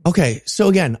 Okay, so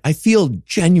again, I feel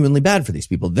genuinely bad for these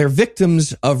people. They're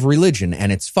victims of religion,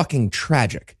 and it's fucking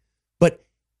tragic. But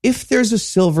if there's a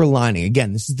silver lining,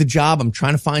 again, this is the job. I'm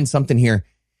trying to find something here.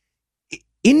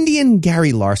 Indian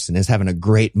Gary Larson is having a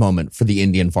great moment for the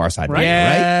Indian Far Side right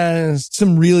now, right?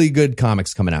 Some really good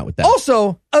comics coming out with that.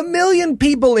 Also, 1 million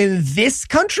people in this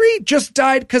country just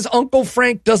died because Uncle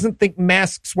Frank doesn't think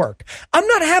masks work. I'm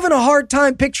not having a hard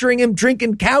time picturing him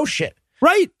drinking cow shit.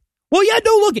 Right. Well, yeah,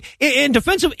 no, look, in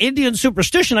defense of Indian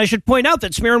superstition, I should point out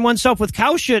that smearing oneself with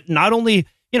cow shit not only,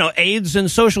 aids in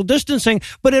social distancing,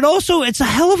 but it's a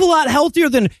hell of a lot healthier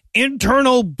than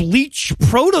internal bleach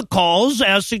protocols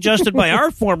as suggested by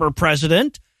our former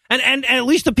president. And at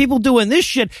least the people doing this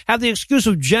shit have the excuse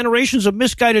of generations of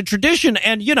misguided tradition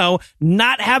and,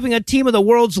 not having a team of the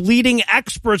world's leading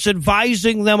experts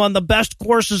advising them on the best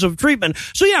courses of treatment.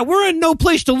 So, yeah, we're in no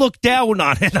place to look down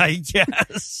on it, I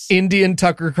guess. Indian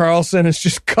Tucker Carlson is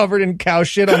just covered in cow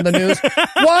shit on the news.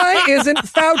 Why isn't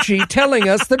Fauci telling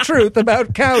us the truth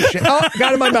about cow shit? Oh,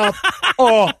 got it in my mouth.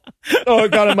 Oh,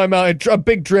 it got in my mouth. A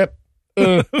big drip.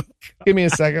 Give me a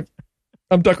second.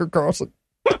 I'm Tucker Carlson.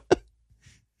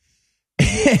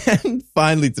 And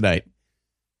finally tonight,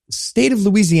 the state of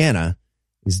Louisiana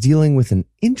is dealing with an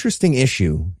interesting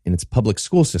issue in its public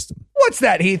school system. What's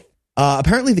that, Heath?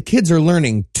 Apparently the kids are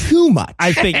learning too much.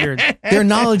 I figured. Their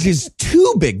knowledge is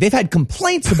too big. They've had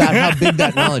complaints about how big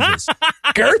that knowledge is.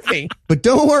 Girthy. But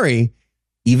don't worry,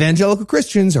 evangelical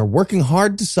Christians are working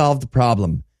hard to solve the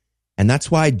problem. And that's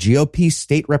why GOP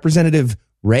State Representative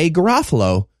Ray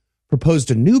Garofalo proposed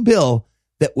a new bill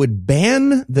that would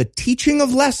ban the teaching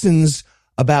of lessons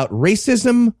about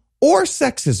racism or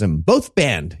sexism, both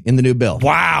banned in the new bill.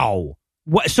 Wow.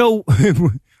 So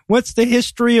what's the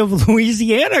history of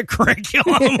Louisiana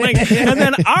curriculum? And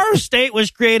then our state was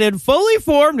created fully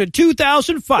formed in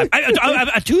 2005,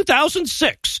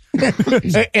 2006.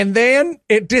 And then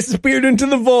it disappeared into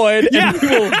the void. Yeah.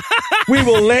 And we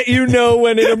will let you know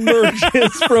when it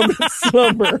emerges from its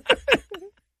slumber.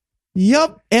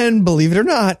 Yep. And believe it or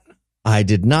not, I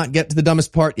did not get to the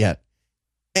dumbest part yet.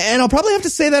 And I'll probably have to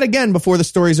say that again before the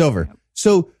story's over.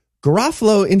 So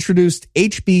Garofalo introduced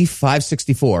HB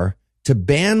 564 to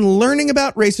ban learning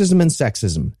about racism and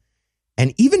sexism.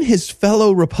 And even his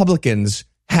fellow Republicans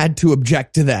had to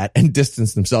object to that and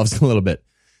distance themselves a little bit.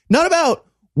 Not about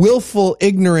willful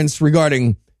ignorance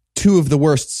regarding two of the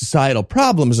worst societal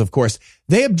problems, of course.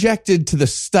 They objected to the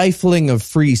stifling of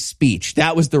free speech.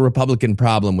 That was the Republican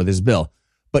problem with his bill.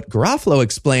 But Garofalo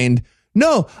explained,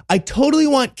 no, I totally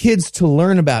want kids to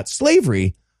learn about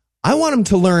slavery. I want them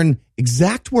to learn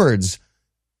exact words,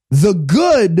 the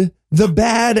good, the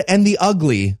bad, and the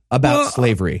ugly about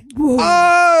slavery.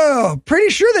 Oh, pretty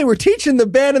sure they were teaching the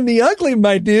bad and the ugly,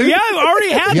 my dude. Yeah, I've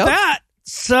already had that.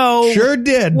 So sure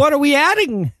did. What are we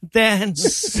adding then?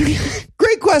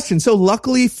 Great question. So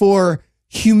luckily for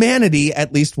humanity,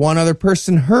 at least one other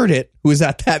person heard it who was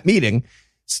at that meeting.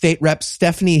 State Rep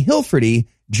Stephanie Hilferty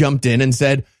jumped in and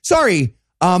said, sorry,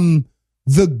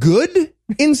 the good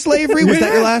in slavery? Was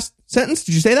that your last sentence?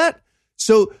 Did you say that?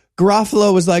 So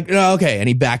Garofalo was like, oh, okay. And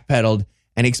he backpedaled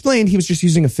and he explained he was just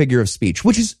using a figure of speech,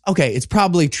 which is, okay, it's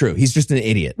probably true. He's just an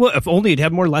idiot. Well, if only he'd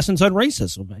have more lessons on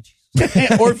racism.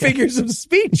 Or figures of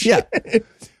speech. Yeah.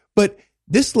 But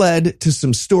this led to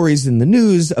some stories in the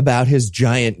news about his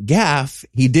giant gaffe.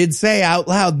 He did say out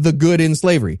loud the good in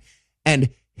slavery. And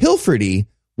Hilferty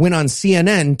went on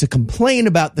CNN to complain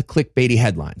about the clickbaity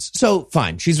headlines. So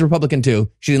fine, she's a Republican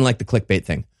too. She didn't like the clickbait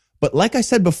thing. But like I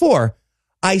said before,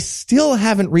 I still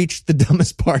haven't reached the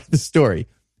dumbest part of the story.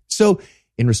 So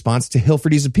in response to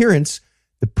Hilferty's appearance,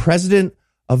 the president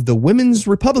of the Women's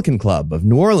Republican Club of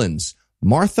New Orleans,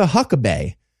 Martha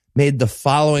Huckabee, made the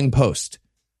following post.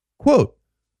 Quote,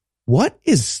 "What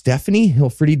is Stephanie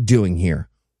Hilferty doing here?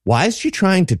 Why is she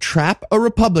trying to trap a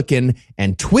Republican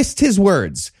and twist his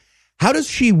words? How does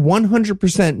she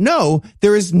 100% know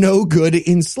there is no good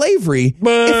in slavery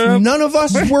if none of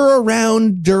us were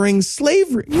around during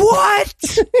slavery?"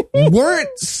 What?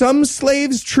 Weren't some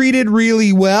slaves treated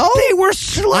really well? They were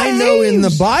slaves. I know in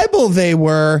the Bible they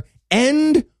were.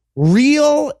 End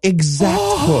real exact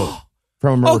quote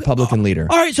from a Republican leader.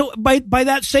 All right, so by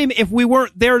that same, if we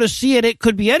weren't there to see it, it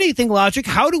could be anything logic.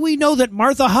 How do we know that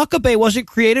Martha Huckabee wasn't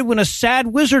created when a sad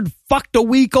wizard fucked a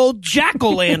week-old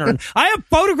jack-o'-lantern? I have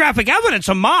photographic evidence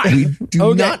of mine.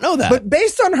 Do not know that. But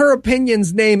based on her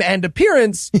opinions, name, and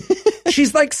appearance,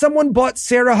 she's like someone bought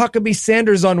Sarah Huckabee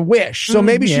Sanders on Wish. So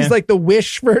maybe she's like the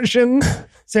Wish version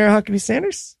Sarah Huckabee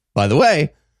Sanders. By the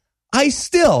way, I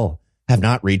still have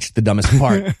not reached the dumbest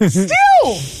part.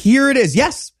 Still! Here it is.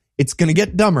 Yes, it's going to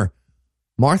get dumber.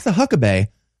 Martha Huckabee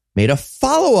made a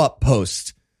follow-up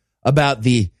post about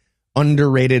the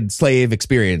underrated slave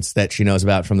experience that she knows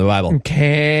about from the Bible.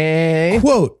 Okay.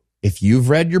 Quote, "If you've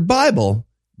read your Bible,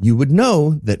 you would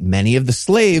know that many of the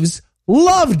slaves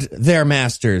loved their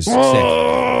masters sick,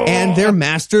 and their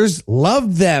masters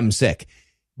loved them sick.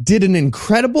 Did an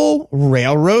incredible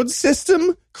railroad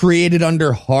system created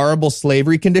under horrible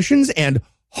slavery conditions and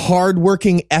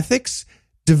hardworking ethics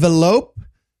develop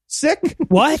sick?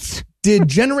 What? Did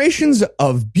generations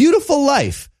of beautiful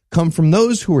life come from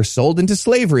those who were sold into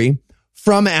slavery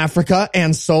from Africa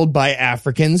and sold by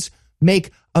Africans,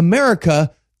 make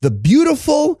America the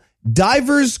beautiful,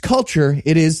 diverse culture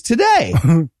it is today?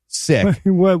 Sick."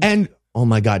 And, oh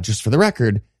my God, just for the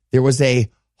record, there was a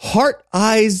heart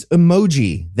eyes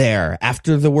emoji there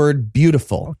after the word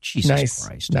beautiful. Oh, Jesus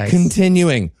Christ. Nice.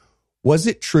 Continuing, was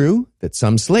it true that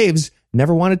some slaves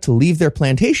never wanted to leave their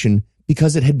plantation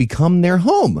because it had become their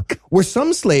home? Were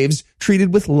some slaves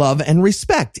treated with love and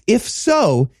respect? If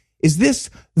so, is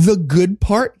this the good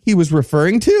part he was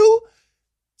referring to?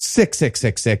 Sick,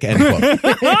 end quote.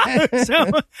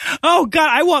 Oh, God,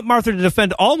 I want Martha to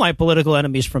defend all my political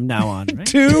enemies from now on. Right?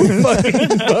 2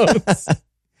 fucking votes.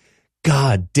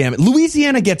 God damn it.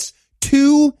 Louisiana gets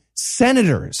 2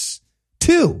 senators.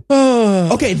 2.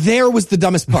 Okay, there was the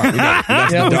dumbest part. We got the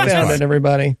Yeah, we dumbest found part. it,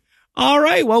 everybody. All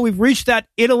right, well, we've reached that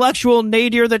intellectual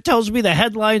nadir that tells me the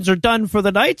headlines are done for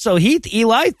the night. So, Heath,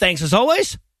 Eli, thanks as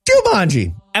always.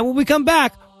 Jumanji. And when we come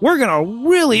back, we're going to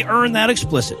really earn that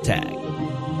explicit tag.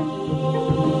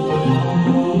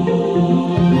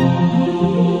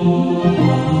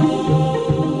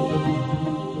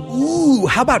 Ooh,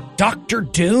 how about Dr.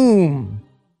 Doom?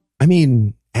 I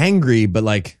mean, angry, but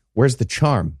like, where's the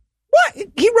charm? What?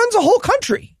 He runs a whole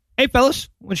country. Hey, fellas,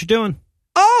 what you doing?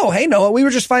 Oh, hey, Noah, we were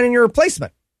just finding your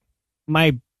replacement.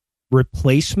 My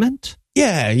replacement?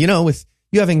 Yeah, you know, with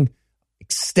you having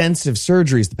extensive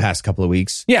surgeries the past couple of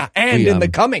weeks. Yeah, and in the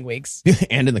coming weeks.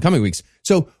 And in the coming weeks.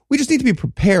 So we just need to be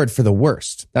prepared for the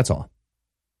worst. That's all.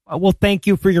 Well, thank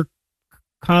you for your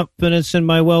confidence in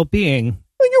my well-being.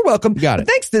 Well, you're welcome. Got it.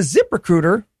 But thanks to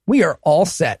ZipRecruiter, we are all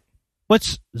set.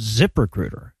 What's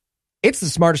ZipRecruiter? It's the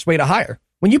smartest way to hire.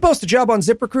 When you post a job on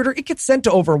ZipRecruiter, it gets sent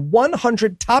to over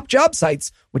 100 top job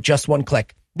sites with just one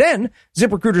click. Then,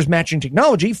 ZipRecruiter's matching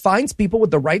technology finds people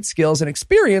with the right skills and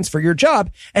experience for your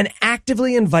job and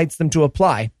actively invites them to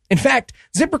apply. In fact,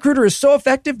 ZipRecruiter is so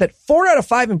effective that 4 out of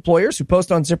 5 employers who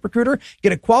post on ZipRecruiter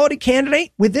get a quality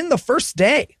candidate within the first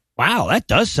day. Wow, that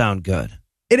does sound good.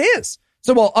 It is.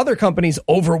 So while other companies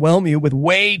overwhelm you with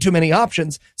way too many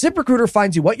options, ZipRecruiter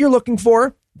finds you what you're looking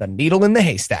for, the needle in the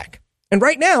haystack. And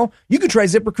right now, you can try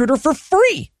ZipRecruiter for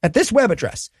free at this web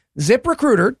address,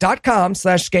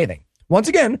 ziprecruiter.com/scathing. Once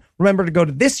again, remember to go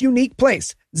to this unique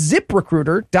place,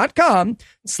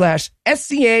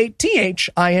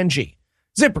 ziprecruiter.com/SCATHING.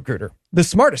 ZipRecruiter, the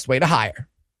smartest way to hire.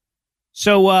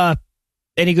 So,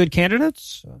 any good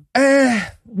candidates?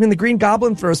 I mean, the Green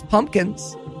Goblin throws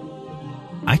pumpkins.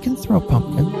 I can throw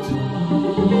pumpkins.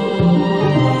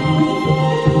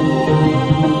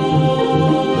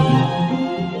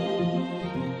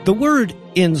 The word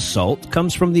insult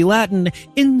comes from the Latin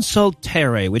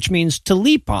insultere, which means to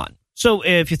leap on. So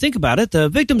if you think about it, the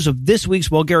victims of this week's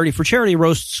Vulgarity for Charity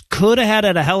roasts could have had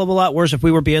it a hell of a lot worse if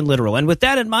we were being literal. And with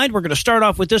that in mind, we're going to start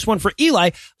off with this one for Eli.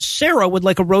 Sarah would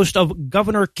like a roast of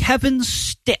Governor Kevin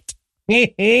Stitt.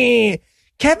 Kevin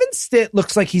Stitt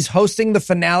looks like he's hosting the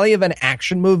finale of an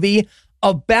action movie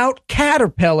about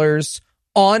caterpillars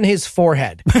on his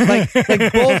forehead. Like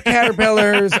both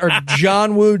caterpillars are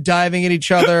John Woo diving at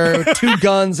each other, 2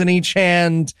 guns in each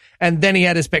hand, and then he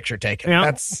had his picture taken.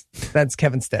 Yep. That's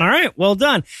Kevin Stead. All right, well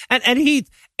done. And Heath,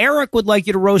 Eric would like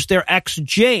you to roast their ex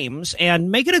James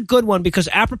and make it a good one because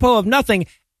apropos of nothing,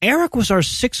 Eric was our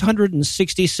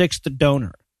 666th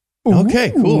donor.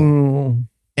 Okay, cool.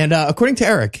 And according to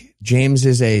Eric, James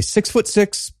is a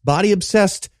 6'6",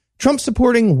 body-obsessed,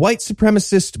 Trump-supporting, white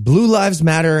supremacist, Blue Lives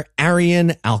Matter,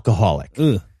 Aryan alcoholic.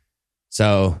 Ugh.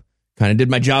 So, kind of did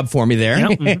my job for me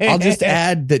there. Yep. I'll just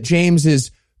add that James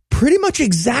is pretty much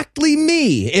exactly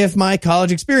me if my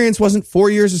college experience wasn't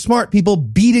 4 years of smart people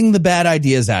beating the bad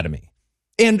ideas out of me.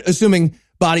 And assuming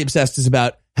body-obsessed is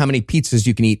about how many pizzas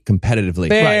you can eat competitively.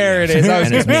 There it is. I was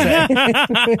going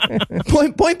to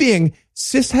say. Point being,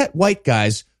 cishet white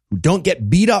guys who don't get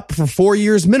beat up for 4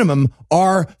 years minimum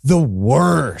are the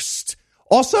worst.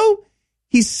 Also,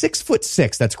 he's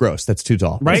 6'6". That's gross. That's too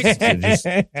tall. Right? Just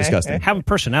disgusting. Have a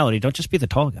personality. Don't just be the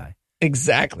tall guy.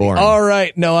 Exactly. Boring. All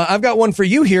right, Noah, I've got one for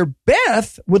you here.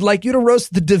 Beth would like you to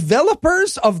roast the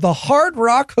developers of the Hard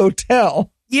Rock Hotel.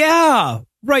 Yeah.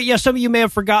 Right. Yeah. Some of you may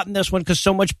have forgotten this one because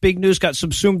so much big news got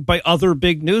subsumed by other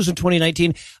big news in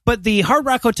 2019. But the Hard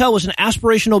Rock Hotel was an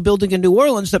aspirational building in New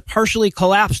Orleans that partially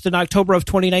collapsed in October of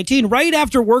 2019, right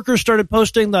after workers started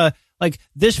posting the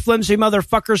this flimsy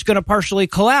motherfucker's going to partially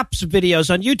collapse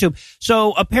videos on YouTube.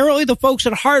 So apparently the folks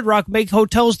at Hard Rock make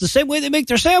hotels the same way they make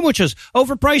their sandwiches,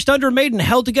 overpriced, undermade, and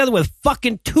held together with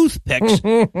fucking toothpicks.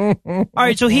 All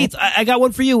right. So Heath, I got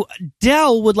one for you.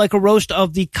 Dell would like a roast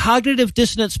of the Cognitive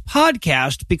Dissonance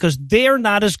podcast because they're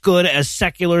not as good as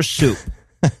Secular Soup.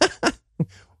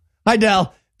 Hi,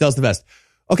 Dell. Dell's the best.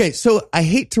 Okay, so I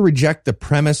hate to reject the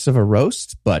premise of a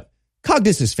roast, but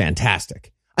Cogdis is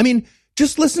fantastic. I mean,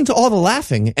 just listen to all the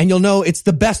laughing and you'll know it's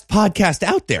the best podcast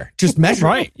out there. Just measure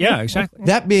Right. it. Yeah, exactly.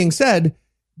 That being said,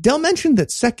 Dell mentioned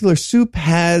that Secular Soup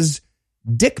has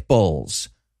dick bowls.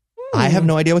 I have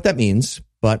no idea what that means,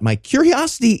 but my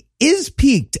curiosity is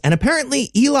piqued. And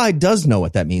apparently Eli does know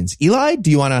what that means. Eli,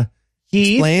 do you want to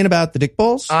explain about the dick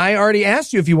bowls? I already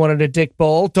asked you if you wanted a dick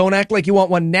bowl. Don't act like you want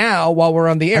one now while we're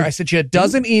on the air. I sent you a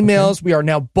dozen emails. Okay. We are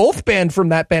now both banned from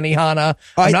that Benihana.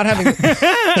 I'm not having...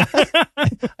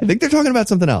 I think they're talking about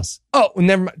something else. Oh,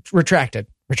 never mind. Retracted.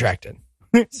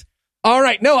 All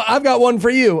right. Noah, I've got one for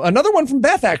you. Another one from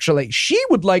Beth, actually. She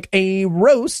would like a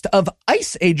roast of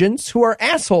ICE agents who are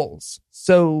assholes.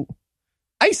 So,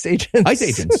 ICE agents. ICE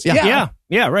agents. Yeah.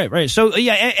 Yeah. Right. So,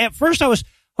 yeah, at first I was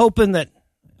hoping that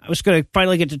I was going to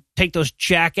finally get to take those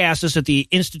jackasses at the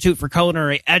Institute for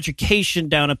Culinary Education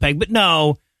down a peg. But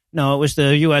no, it was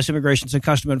the U.S. Immigration and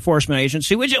Customs Enforcement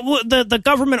Agency, which the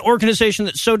government organization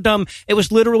that's so dumb, it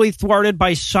was literally thwarted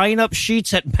by sign-up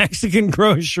sheets at Mexican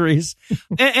groceries.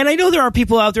 and I know there are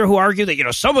people out there who argue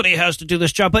that, somebody has to do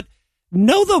this job, but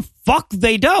no, the fuck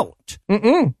they don't.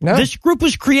 No. This group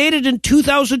was created in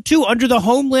 2002 under the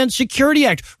Homeland Security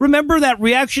Act. Remember that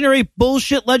reactionary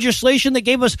bullshit legislation that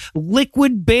gave us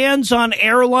liquid bans on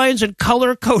airlines and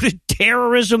color-coded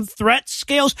terrorism threat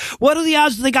scales? What are the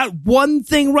odds that they got one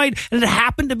thing right and it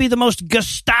happened to be the most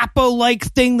Gestapo-like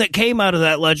thing that came out of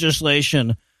that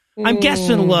legislation? I'm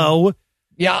guessing low.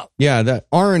 Yeah. Yeah, the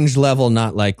orange level,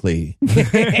 not likely.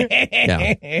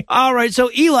 Yeah. All right, so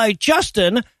Eli,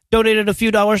 Justin donated a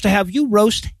few dollars to have you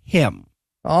roast him.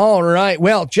 All right.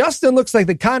 Well, Justin looks like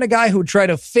the kind of guy who would try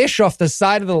to fish off the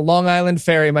side of the Long Island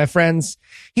Ferry, my friends.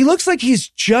 He looks like he's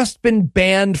just been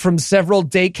banned from several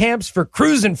day camps for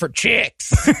cruising for chicks.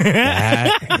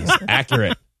 That is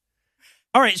accurate.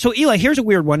 All right. So, Eli, here's a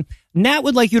weird one. Nat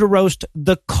would like you to roast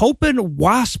the Copen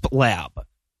Wasp Lab.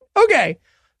 Okay.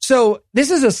 So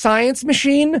this is a science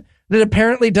machine that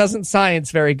apparently doesn't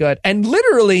science very good. And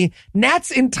literally, Nat's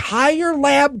entire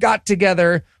lab got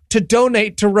together to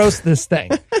donate to roast this thing.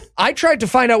 I tried to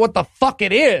find out what the fuck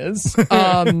it is.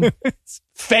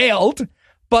 Failed.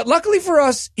 But luckily for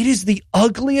us, it is the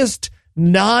ugliest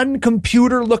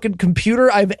non-computer looking computer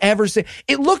I've ever seen.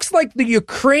 It looks like the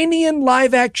Ukrainian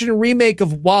live action remake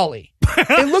of WALL-E.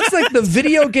 It looks like the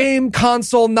video game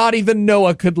console not even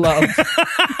Noah could love.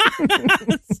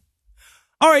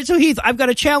 All right, so Heath, I've got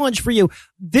a challenge for you.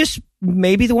 This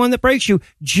may be the one that breaks you.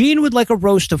 Gene would like a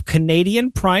roast of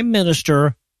Canadian Prime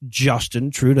Minister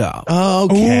Justin Trudeau.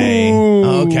 Okay.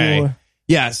 Ooh. Okay.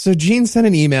 Yeah, so Gene sent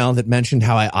an email that mentioned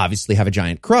how I obviously have a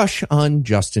giant crush on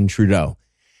Justin Trudeau.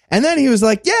 And then he was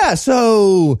like, yeah,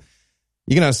 so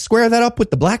you're going to square that up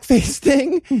with the blackface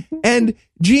thing? And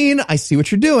Gene, I see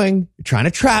what you're doing. You're trying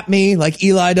to trap me like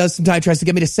Eli does sometimes, tries to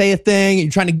get me to say a thing. You're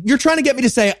trying to get me to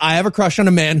say I have a crush on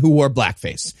a man who wore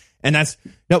blackface. And that's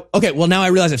no. Okay, well, now I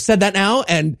realize I've said that now.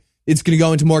 And it's going to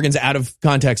go into Morgan's out of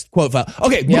context quote file.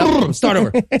 Okay, start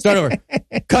over.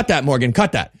 Cut that, Morgan.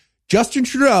 Cut that. Justin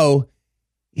Trudeau,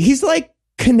 he's like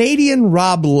Canadian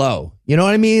Rob Lowe. You know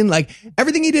what I mean? Like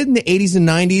everything he did in the 80s and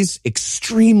 90s,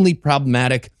 extremely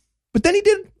problematic. But then he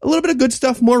did a little bit of good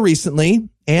stuff more recently.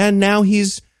 And now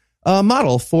he's a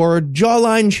model for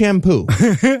Jawline shampoo.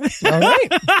 All right.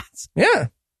 Yeah.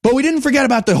 But we didn't forget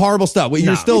about the horrible stuff.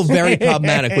 You're still very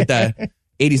problematic with that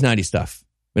 80s, 90s stuff.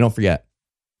 We don't forget.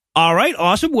 All right,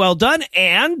 awesome, well done.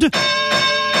 And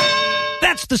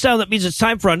that's the sound that means it's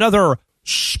time for another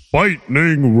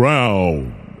Spightening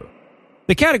Round.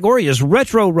 The category is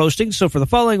retro roasting, so for the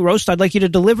following roast, I'd like you to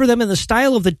deliver them in the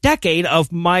style of the decade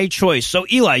of my choice. So,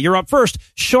 Eli, you're up first.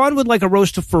 Sean would like a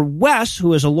roast for Wes,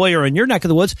 who is a lawyer in your neck of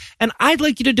the woods, and I'd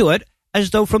like you to do it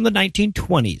as though from the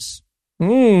 1920s.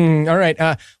 All right.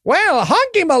 Well,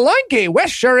 honky malonky,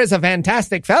 Wes sure is a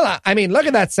fantastic fella. I mean, look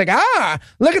at that cigar.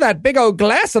 Look at that big old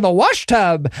glass of the wash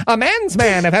tub. A man's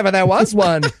man, if ever there was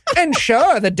one. And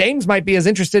sure, the dames might be as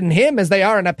interested in him as they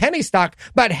are in a penny stock,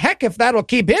 but heck if that'll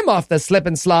keep him off the slip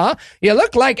and slaw. You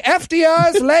look like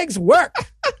FDR's legs work.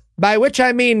 By which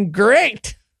I mean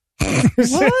great.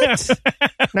 What?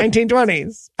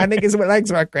 1920s. I think his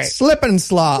legs work great. Slip and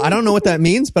slaw. I don't know what that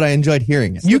means, but I enjoyed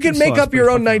hearing it. You can make up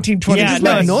your own 1920s. Yeah, Just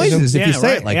make noises if you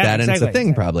say it like Yeah, that, and it's a exactly.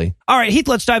 thing probably. All right, Heath,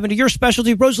 let's dive into your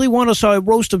specialty. Rosalie wanted us a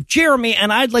roast of Jeremy,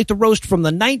 and I'd like to roast from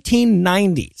the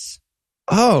 1990s.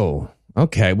 Oh,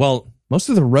 okay. Well, most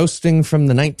of the roasting from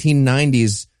the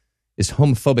 1990s is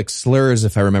homophobic slurs,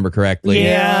 if I remember correctly.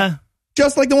 Yeah.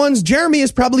 Just like the ones Jeremy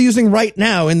is probably using right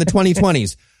now in the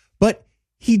 2020s. But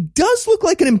he does look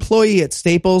like an employee at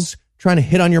Staples trying to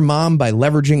hit on your mom by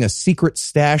leveraging a secret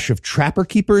stash of Trapper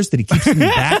Keepers that he keeps in the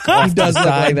back. He does look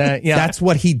like that. Yeah. That's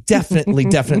what he definitely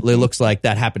looks like.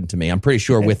 That happened to me. I'm pretty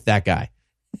sure with that guy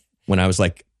when I was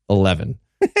like 11.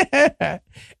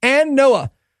 And Noah,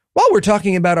 while we're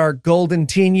talking about our golden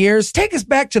teen years, take us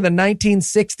back to the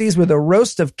 1960s with a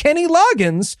roast of Kenny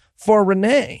Loggins for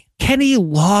Renee. Kenny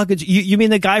Loggins. You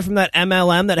mean the guy from that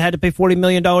MLM that had to pay $40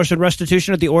 million in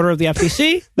restitution at the order of the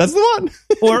FTC? That's the one.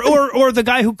 or the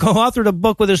guy who co-authored a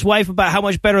book with his wife about how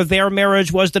much better their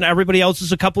marriage was than everybody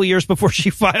else's a couple of years before she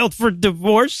filed for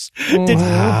divorce.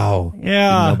 Wow. Yeah.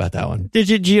 Didn't know about that one.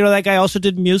 Did you know that guy also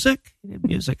did music? He did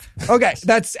music. Okay,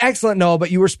 that's excellent, Noah, but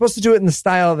you were supposed to do it in the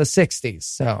style of the 60s,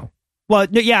 so. Well,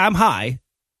 yeah, I'm high.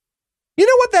 You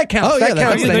know what? That counts. Oh, yeah,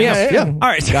 that counts. Yeah. All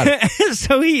right.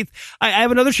 So, Heath, I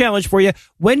have another challenge for you.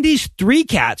 Wendy's 3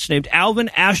 cats named Alvin,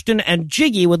 Ashton, and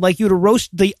Jiggy would like you to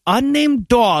roast the unnamed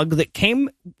dog that came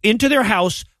into their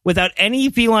house without any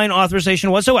feline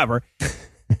authorization whatsoever.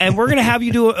 And we're going to have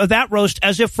you do that roast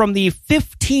as if from the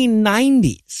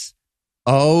 1590s.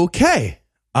 Okay.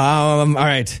 All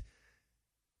right.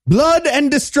 Blood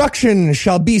and destruction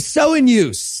shall be so in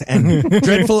use, and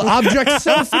dreadful objects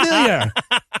so familiar,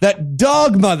 that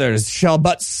dog mothers shall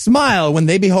but smile when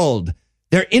they behold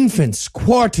their infants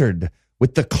quartered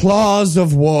with the claws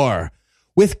of war.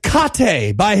 With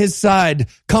Kate by his side,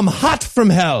 come hot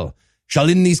from hell, shall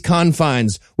in these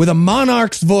confines, with a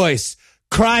monarch's voice,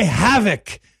 cry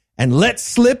havoc, and let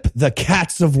slip the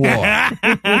cats of war.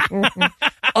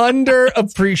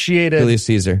 Underappreciated. Julius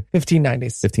Caesar.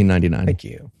 1590s. 1599. Thank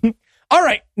you. All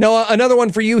right, Noah, another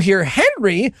one for you here.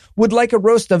 Henry would like a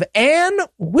roast of Anne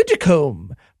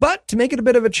Widdecombe. But to make it a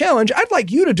bit of a challenge, I'd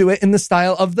like you to do it in the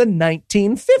style of the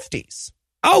 1950s.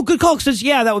 Oh, good call. Since,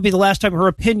 that would be the last time her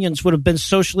opinions would have been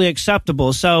socially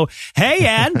acceptable. So, hey,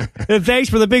 Ann, thanks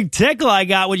for the big tickle I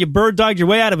got when you bird-dogged your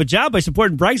way out of a job by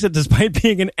supporting Brexit despite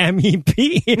being an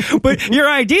MEP. But your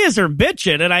ideas are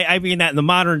bitchin', and I mean that in the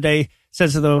modern day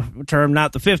sense of the term,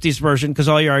 not the 50s version, because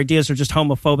all your ideas are just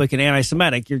homophobic and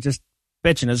anti-Semitic. You're just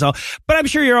bitching is all. But I'm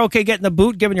sure you're okay getting the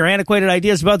boot, given your antiquated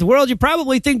ideas about the world. You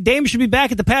probably think dames should be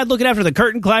back at the pad looking after the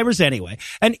curtain climbers anyway.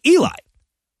 And Eli,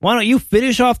 why don't you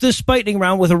finish off this spightening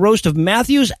round with a roast of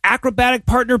Matthew's acrobatic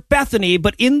partner Bethany,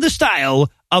 but in the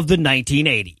style of the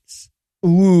 1980s?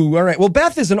 Ooh, all right. Well,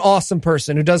 Beth is an awesome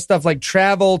person who does stuff like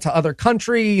travel to other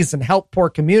countries and help poor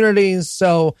communities.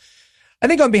 So I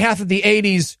think on behalf of the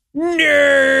 80s,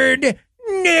 nerd.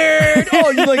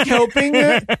 Oh, you like helping?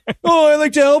 Oh, I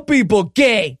like to help people.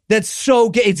 Gay. That's so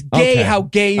gay. It's gay how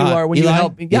gay you are when Eli, you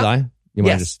help. Yeah. Eli, you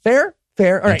want to Yes. Fair.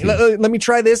 All right. Let me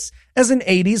try this as an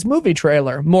 80s movie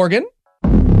trailer. Morgan?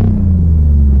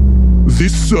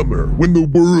 This summer, when the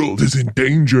world is in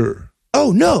danger,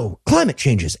 Oh no, climate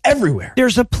change is everywhere.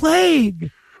 There's a plague.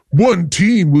 one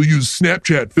teen will use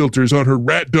Snapchat filters on her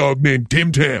rat dog named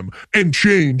Tim Tam and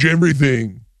change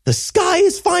everything. The sky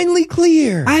is finally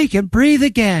clear. I can breathe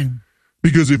again.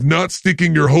 Because if not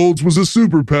sticking your holds was a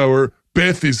superpower,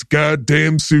 Beth is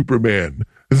goddamn Superman.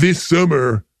 This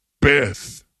summer,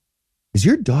 Beth. Is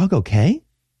your dog okay?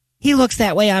 He looks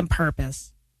that way on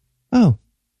purpose. Oh,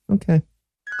 okay.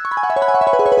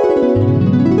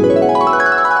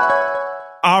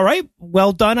 All right.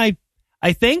 Well done, I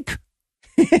think.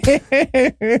 All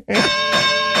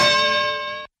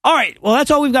right. Well,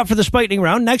 that's all we've got for the lightning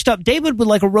round. Next up, David would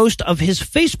like a roast of his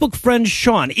Facebook friend,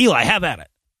 Sean. Eli, have at it.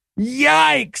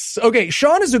 Yikes. Okay,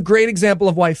 Sean is a great example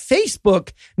of why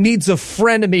Facebook needs a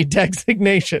frenemy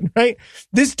designation, right?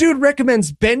 This dude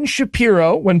recommends Ben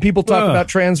Shapiro when people talk about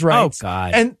trans rights. Oh,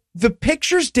 God. And the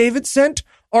pictures David sent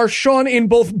are Sean in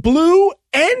both blue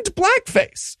and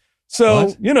blackface.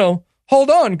 So, What? Hold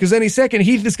on, because any second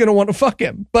Heath is going to want to fuck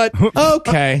him. But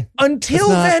okay. Until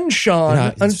then,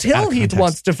 Sean, until Heath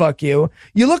wants to fuck you,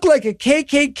 you look like a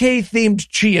KKK-themed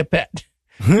chia pet.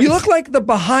 You look like the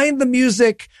behind the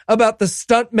music about the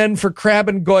stuntmen for Crab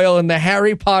and Goyle in the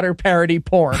Harry Potter parody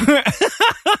porn.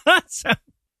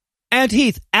 And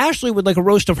Heath, Ashley would like a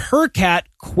roast of her cat,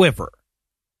 Quiver.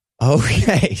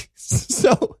 Okay.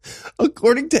 So,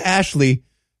 according to Ashley,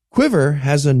 Quiver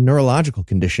has a neurological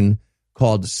condition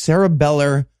called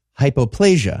cerebellar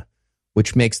hypoplasia,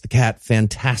 which makes the cat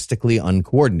fantastically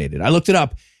uncoordinated. I looked it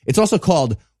up. It's also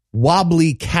called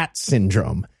wobbly cat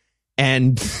syndrome.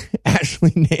 And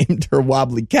Ashley named her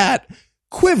wobbly cat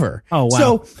Quiver. Oh, wow.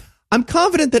 So I'm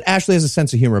confident that Ashley has a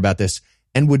sense of humor about this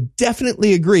and would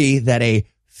definitely agree that a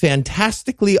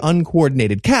fantastically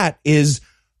uncoordinated cat is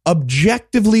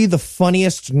objectively the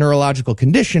funniest neurological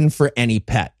condition for any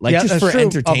pet. Like, just for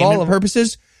entertainment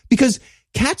purposes. Because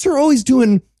cats are always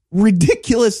doing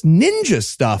ridiculous ninja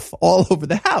stuff all over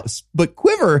the house. But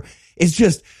Quiver is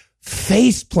just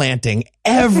face planting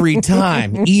every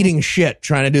time, eating shit,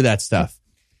 trying to do that stuff.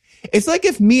 It's like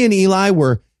if me and Eli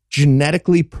were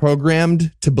genetically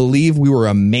programmed to believe we were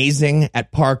amazing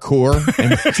at parkour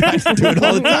and tried to do it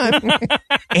all the time,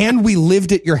 and we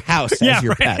lived at your house as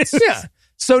your pets. Yeah.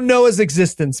 So Noah's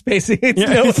existence, basically. It's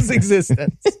Noah's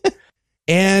existence.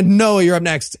 And Noah, you're up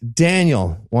next.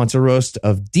 Daniel wants a roast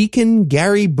of Deacon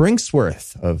Gary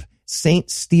Brinksworth of St.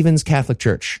 Stephen's Catholic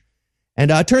Church. And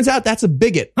turns out that's a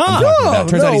bigot. I'm talking about.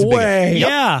 Turns out he's a bigot. Way. Yep.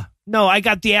 Yeah. No, I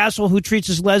got the asshole who treats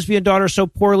his lesbian daughter so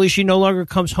poorly she no longer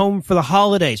comes home for the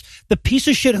holidays. The piece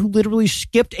of shit who literally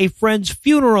skipped a friend's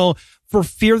funeral for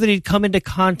fear that he'd come into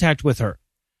contact with her.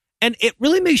 And it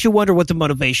really makes you wonder what the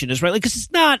motivation is, right? Like, because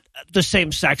it's not the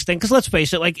same sex thing. Because let's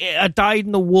face it, like a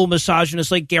dyed-in-the-wool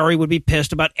misogynist like Gary would be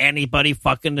pissed about anybody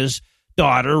fucking his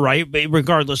daughter, right?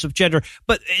 Regardless of gender.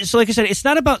 But so, like I said, it's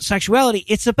not about sexuality.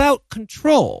 It's about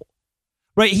control.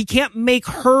 Right? He can't make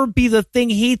her be the thing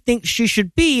he thinks she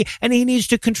should be, and he needs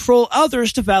to control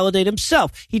others to validate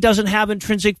himself. He doesn't have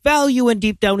intrinsic value, and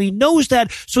deep down he knows that,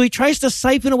 so he tries to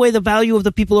siphon away the value of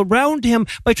the people around him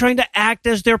by trying to act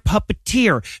as their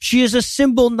puppeteer. She is a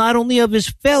symbol not only of his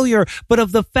failure, but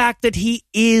of the fact that he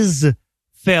is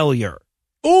failure.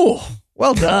 Ooh,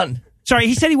 well done. Sorry,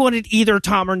 he said he wanted either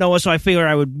Tom or Noah, so I figured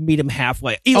I would meet him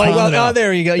halfway.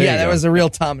 There you go. Yeah, that was a real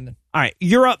Tom. All right,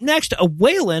 you're up next.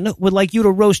 Waylon would like you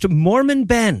to roast Mormon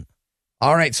Ben.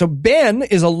 All right, so Ben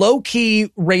is a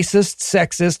low-key racist,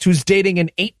 sexist who's dating an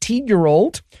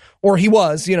 18-year-old, or he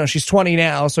was. She's 20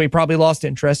 now, so he probably lost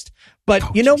interest.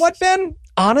 But you know what, Ben?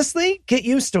 Honestly, get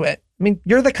used to it. I mean,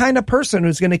 you're the kind of person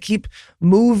who's going to keep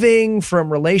moving from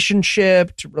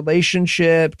relationship to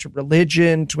relationship to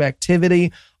religion to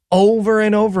activity over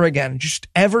and over again, just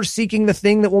ever seeking the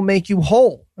thing that will make you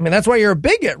whole. I mean, that's why you're a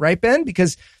bigot, right, Ben?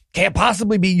 Because can't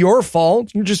possibly be your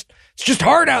fault. It's just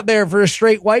hard out there for a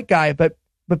straight white guy. But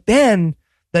Ben,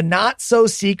 the not so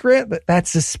secret, that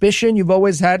suspicion you've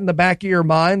always had in the back of your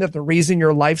mind that the reason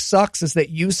your life sucks is that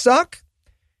you suck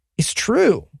is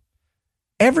true.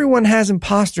 Everyone has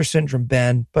imposter syndrome,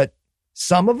 Ben, but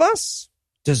some of us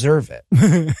deserve it.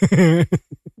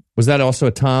 Was that also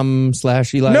a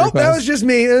Tom/Eli Nope, request? that was just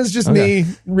me. It was just me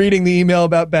reading the email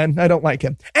about Ben. I don't like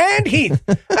him. And Heath,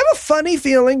 I have a funny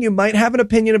feeling you might have an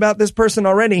opinion about this person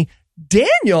already.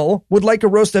 Daniel would like a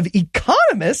roast of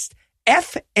economist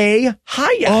F.A.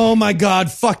 Hayek. Oh my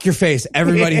God, fuck your face.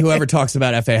 Everybody who ever talks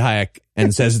about F.A. Hayek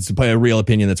and says it's a real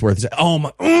opinion that's worth it. Oh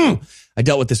my, I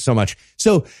dealt with this so much.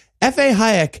 So F.A.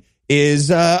 Hayek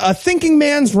is a thinking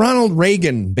man's Ronald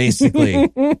Reagan, basically.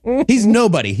 He's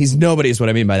nobody. He's nobody is what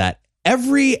I mean by that.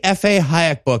 Every F.A.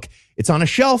 Hayek book, it's on a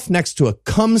shelf next to a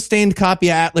cum-stained copy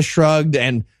of Atlas Shrugged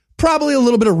and probably a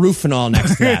little bit of Rufinol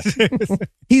next to that.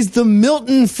 He's the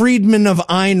Milton Friedman of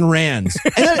Ayn Rand.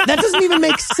 And that doesn't even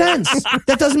make sense.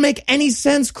 That doesn't make any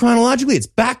sense chronologically. It's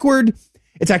backward.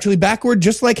 It's actually backward,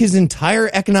 just like his entire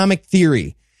economic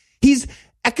theory. He's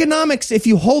economics if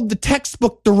you hold the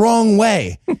textbook the wrong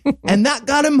way. And that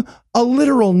got him a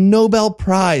literal Nobel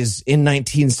Prize in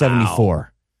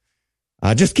 1974.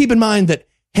 Wow. Just keep in mind that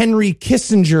Henry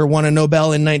Kissinger won a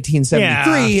Nobel in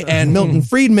 1973 and Milton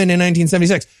Friedman in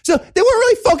 1976. So they weren't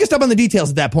really focused up on the details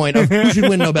at that point of who should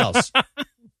win Nobels.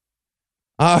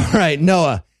 All right,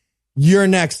 Noah, you're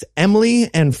next. Emily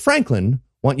and Franklin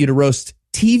want you to roast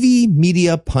TV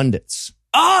media pundits.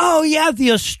 Oh, yeah,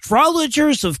 the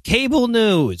astrologers of cable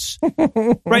news.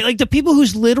 Right, like the people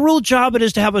whose literal job it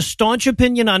is to have a staunch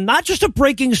opinion on not just a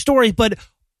breaking story, but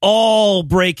all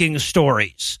breaking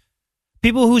stories.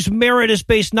 People whose merit is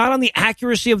based not on the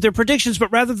accuracy of their predictions,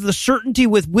 but rather the certainty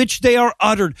with which they are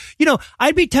uttered. You know,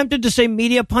 I'd be tempted to say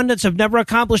media pundits have never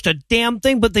accomplished a damn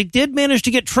thing, but they did manage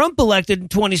to get Trump elected in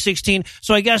 2016,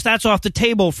 so I guess that's off the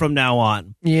table from now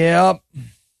on. Yep.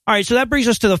 All right, so that brings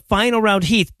us to the final round.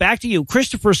 Heath, back to you.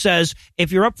 Christopher says,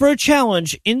 if you're up for a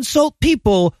challenge, insult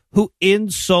people who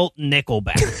insult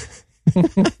Nickelback.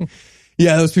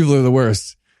 Yeah, those people are the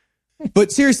worst.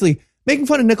 But seriously, making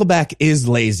fun of Nickelback is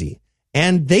lazy.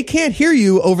 And they can't hear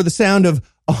you over the sound of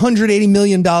 $180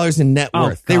 million in net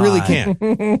worth. They really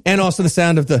can't. And also the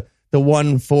sound of the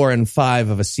 1, 4, and 5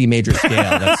 of a C major scale.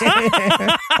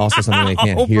 That's also something they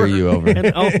can't hear you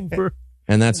over.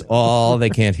 And that's all they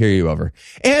can't hear you over.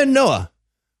 And Noah,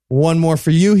 one more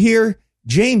for you here.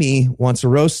 Jamie wants a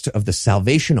roast of the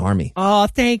Salvation Army. Oh,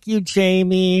 thank you,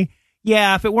 Jamie.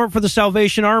 Yeah, if it weren't for the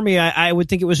Salvation Army, I would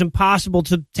think it was impossible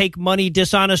to take money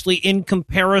dishonestly in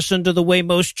comparison to the way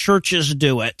most churches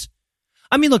do it.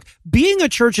 I mean, look, being a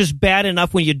church is bad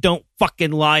enough when you don't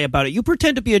fucking lie about it. You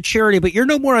pretend to be a charity, but you're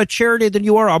no more a charity than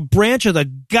you are a branch of the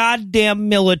goddamn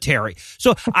military.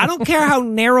 So I don't care how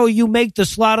narrow you make the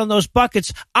slot on those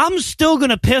buckets. I'm still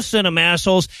going to piss in them,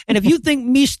 assholes. And if you think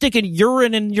me sticking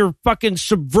urine in your fucking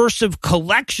subversive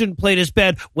collection plate is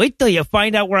bad, wait till you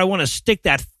find out where I want to stick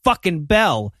that fucking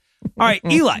bell. All right,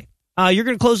 Eli, you're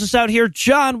going to close this out here.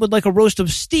 John would like a roast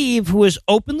of Steve, who is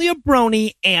openly a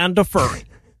brony and a furry.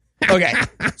 Okay,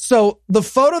 so the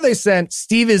photo they sent,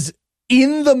 Steve is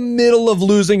in the middle of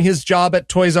losing his job at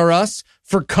Toys R Us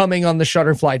for coming on the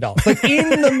Shutterfly doll. Like in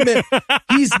the middle,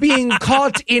 he's being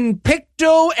caught in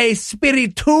picto e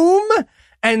spiritum,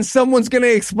 and someone's going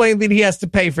to explain that he has to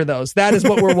pay for those. That is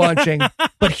what we're watching.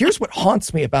 But here's what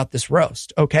haunts me about this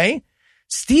roast, okay?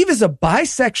 Steve is a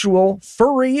bisexual,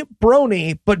 furry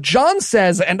brony, but John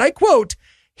says, and I quote,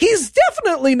 he's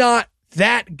definitely not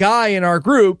that guy in our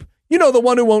group. You know, the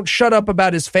one who won't shut up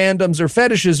about his fandoms or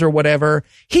fetishes or whatever.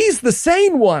 He's the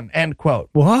sane one, end quote.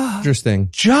 What? Interesting.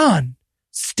 John,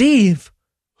 Steve,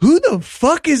 who the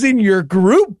fuck is in your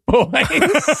group, boys?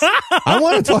 I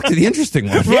want to talk to the interesting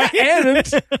one. Yeah,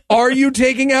 and are you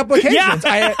taking applications?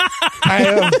 Yeah. I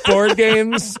have board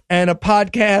games and a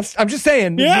podcast. I'm just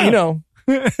saying, you know,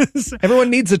 everyone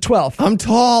needs a 12th. I'm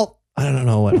tall. I don't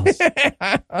know what else.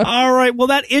 All right. Well,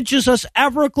 that inches us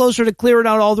ever closer to clearing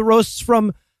out all the roasts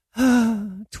from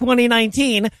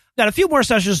 2019. Got a few more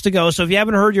sessions to go, so if you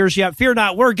haven't heard yours yet, fear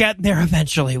not, we're getting there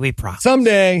eventually, we promise.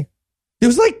 Someday. It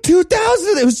was like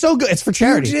 2,000. It was so good. It's for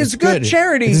charity. It's good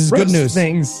charity. This is good news.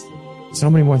 Things. So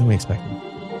many more than we expected.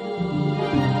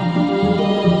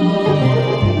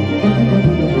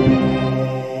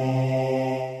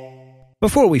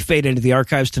 Before we fade into the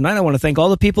archives tonight, I want to thank all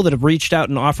the people that have reached out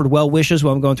and offered well wishes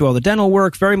while I'm going through all the dental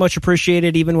work. Very much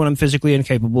appreciated, even when I'm physically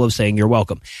incapable of saying you're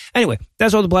welcome. Anyway,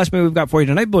 that's all the blasphemy we've got for you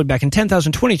tonight. We'll be back in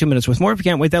 10,022 minutes with more. If you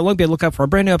can't wait that long, be on the lookout for a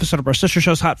brand new episode of our sister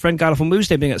show's Hot Friend God Awful Movies,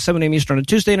 debuting at 7 a.m. Eastern on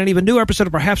Tuesday, and an even newer episode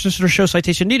of our half-sister show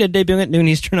Citation Needed, debuting at noon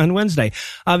Eastern on Wednesday.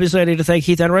 Obviously, I need to thank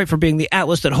Heath Enright for being the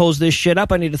atlas that holds this shit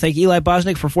up. I need to thank Eli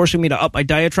Bosnick for forcing me to up my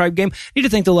diatribe game. I need to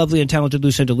thank the lovely and talented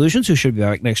Lucinda Illusions, who should be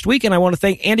back next week. And I want to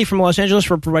thank Andy from Los Angeles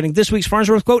for providing this week's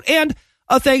Farnsworth quote, and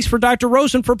a thanks for Dr.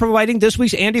 Rosen for providing this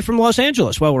week's Andy from Los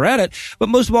Angeles while we're at it. But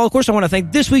most of all, of course, I want to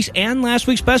thank this week's and last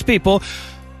week's best people: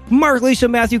 Mark, Lisa,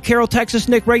 Matthew, Carol, Texas,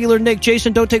 Nick, Regular Nick,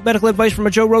 Jason, Don't Take Medical Advice from a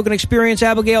Joe Rogan Experience,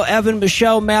 Abigail, Evan,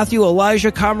 Michelle, Matthew,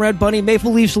 Elijah, Comrade Bunny,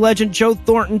 Maple Leafs Legend, Joe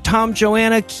Thornton, Tom,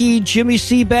 Joanna, Key, Jimmy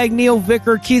Seabag, Neil,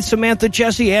 Vicar, Keith, Samantha,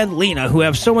 Jesse, and Lena, who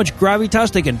have so much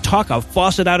gravitas they can talk a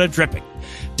faucet out of dripping.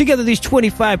 Together, these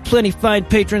 25 plenty fine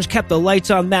patrons kept the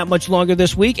lights on that much longer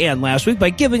this week and last week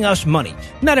by giving us money.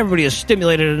 Not everybody is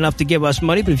stimulated enough to give us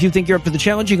money, but if you think you're up to the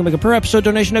challenge, you can make a per-episode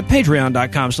donation at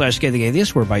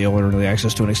patreon.com/scathingatheist, whereby you'll earn early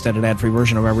access to an extended ad-free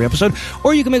version of every episode.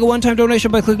 Or you can make a one-time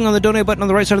donation by clicking on the donate button on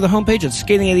the right side of the homepage at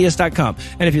scathingatheist.com.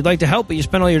 And if you'd like to help, but you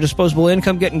spend all your disposable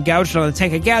income getting gouged on a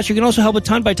tank of gas, you can also help a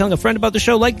ton by telling a friend about the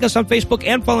show, liking us on Facebook,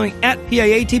 and following at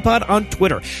PIATPod on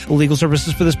Twitter. Legal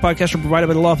services for this podcast are provided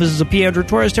by the law offices of PA Andrew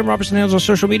Torres. Tim Robertson handles our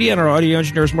social media, and our audio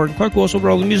engineer is Morgan Clark, who also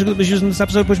wrote all the music that was used in this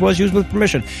episode, which was used with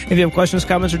permission. If you have questions,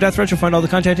 comments, or death threats, you'll find all the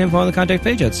contact info on the contact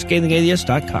page at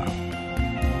scathingatheist.com.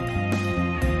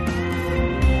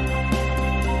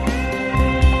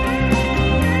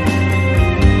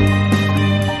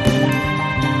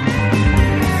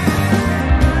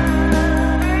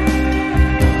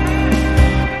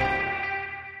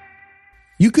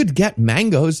 You could get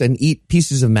mangoes and eat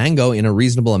pieces of mango in a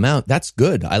reasonable amount. That's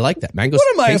good. I like that. Mango's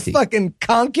What am tasty. I, a fucking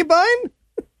concubine?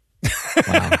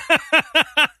 Wow.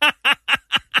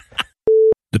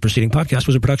 The preceding podcast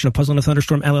was a production of Puzzle and a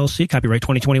Thunderstorm, LLC. Copyright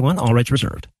 2021. All rights reserved.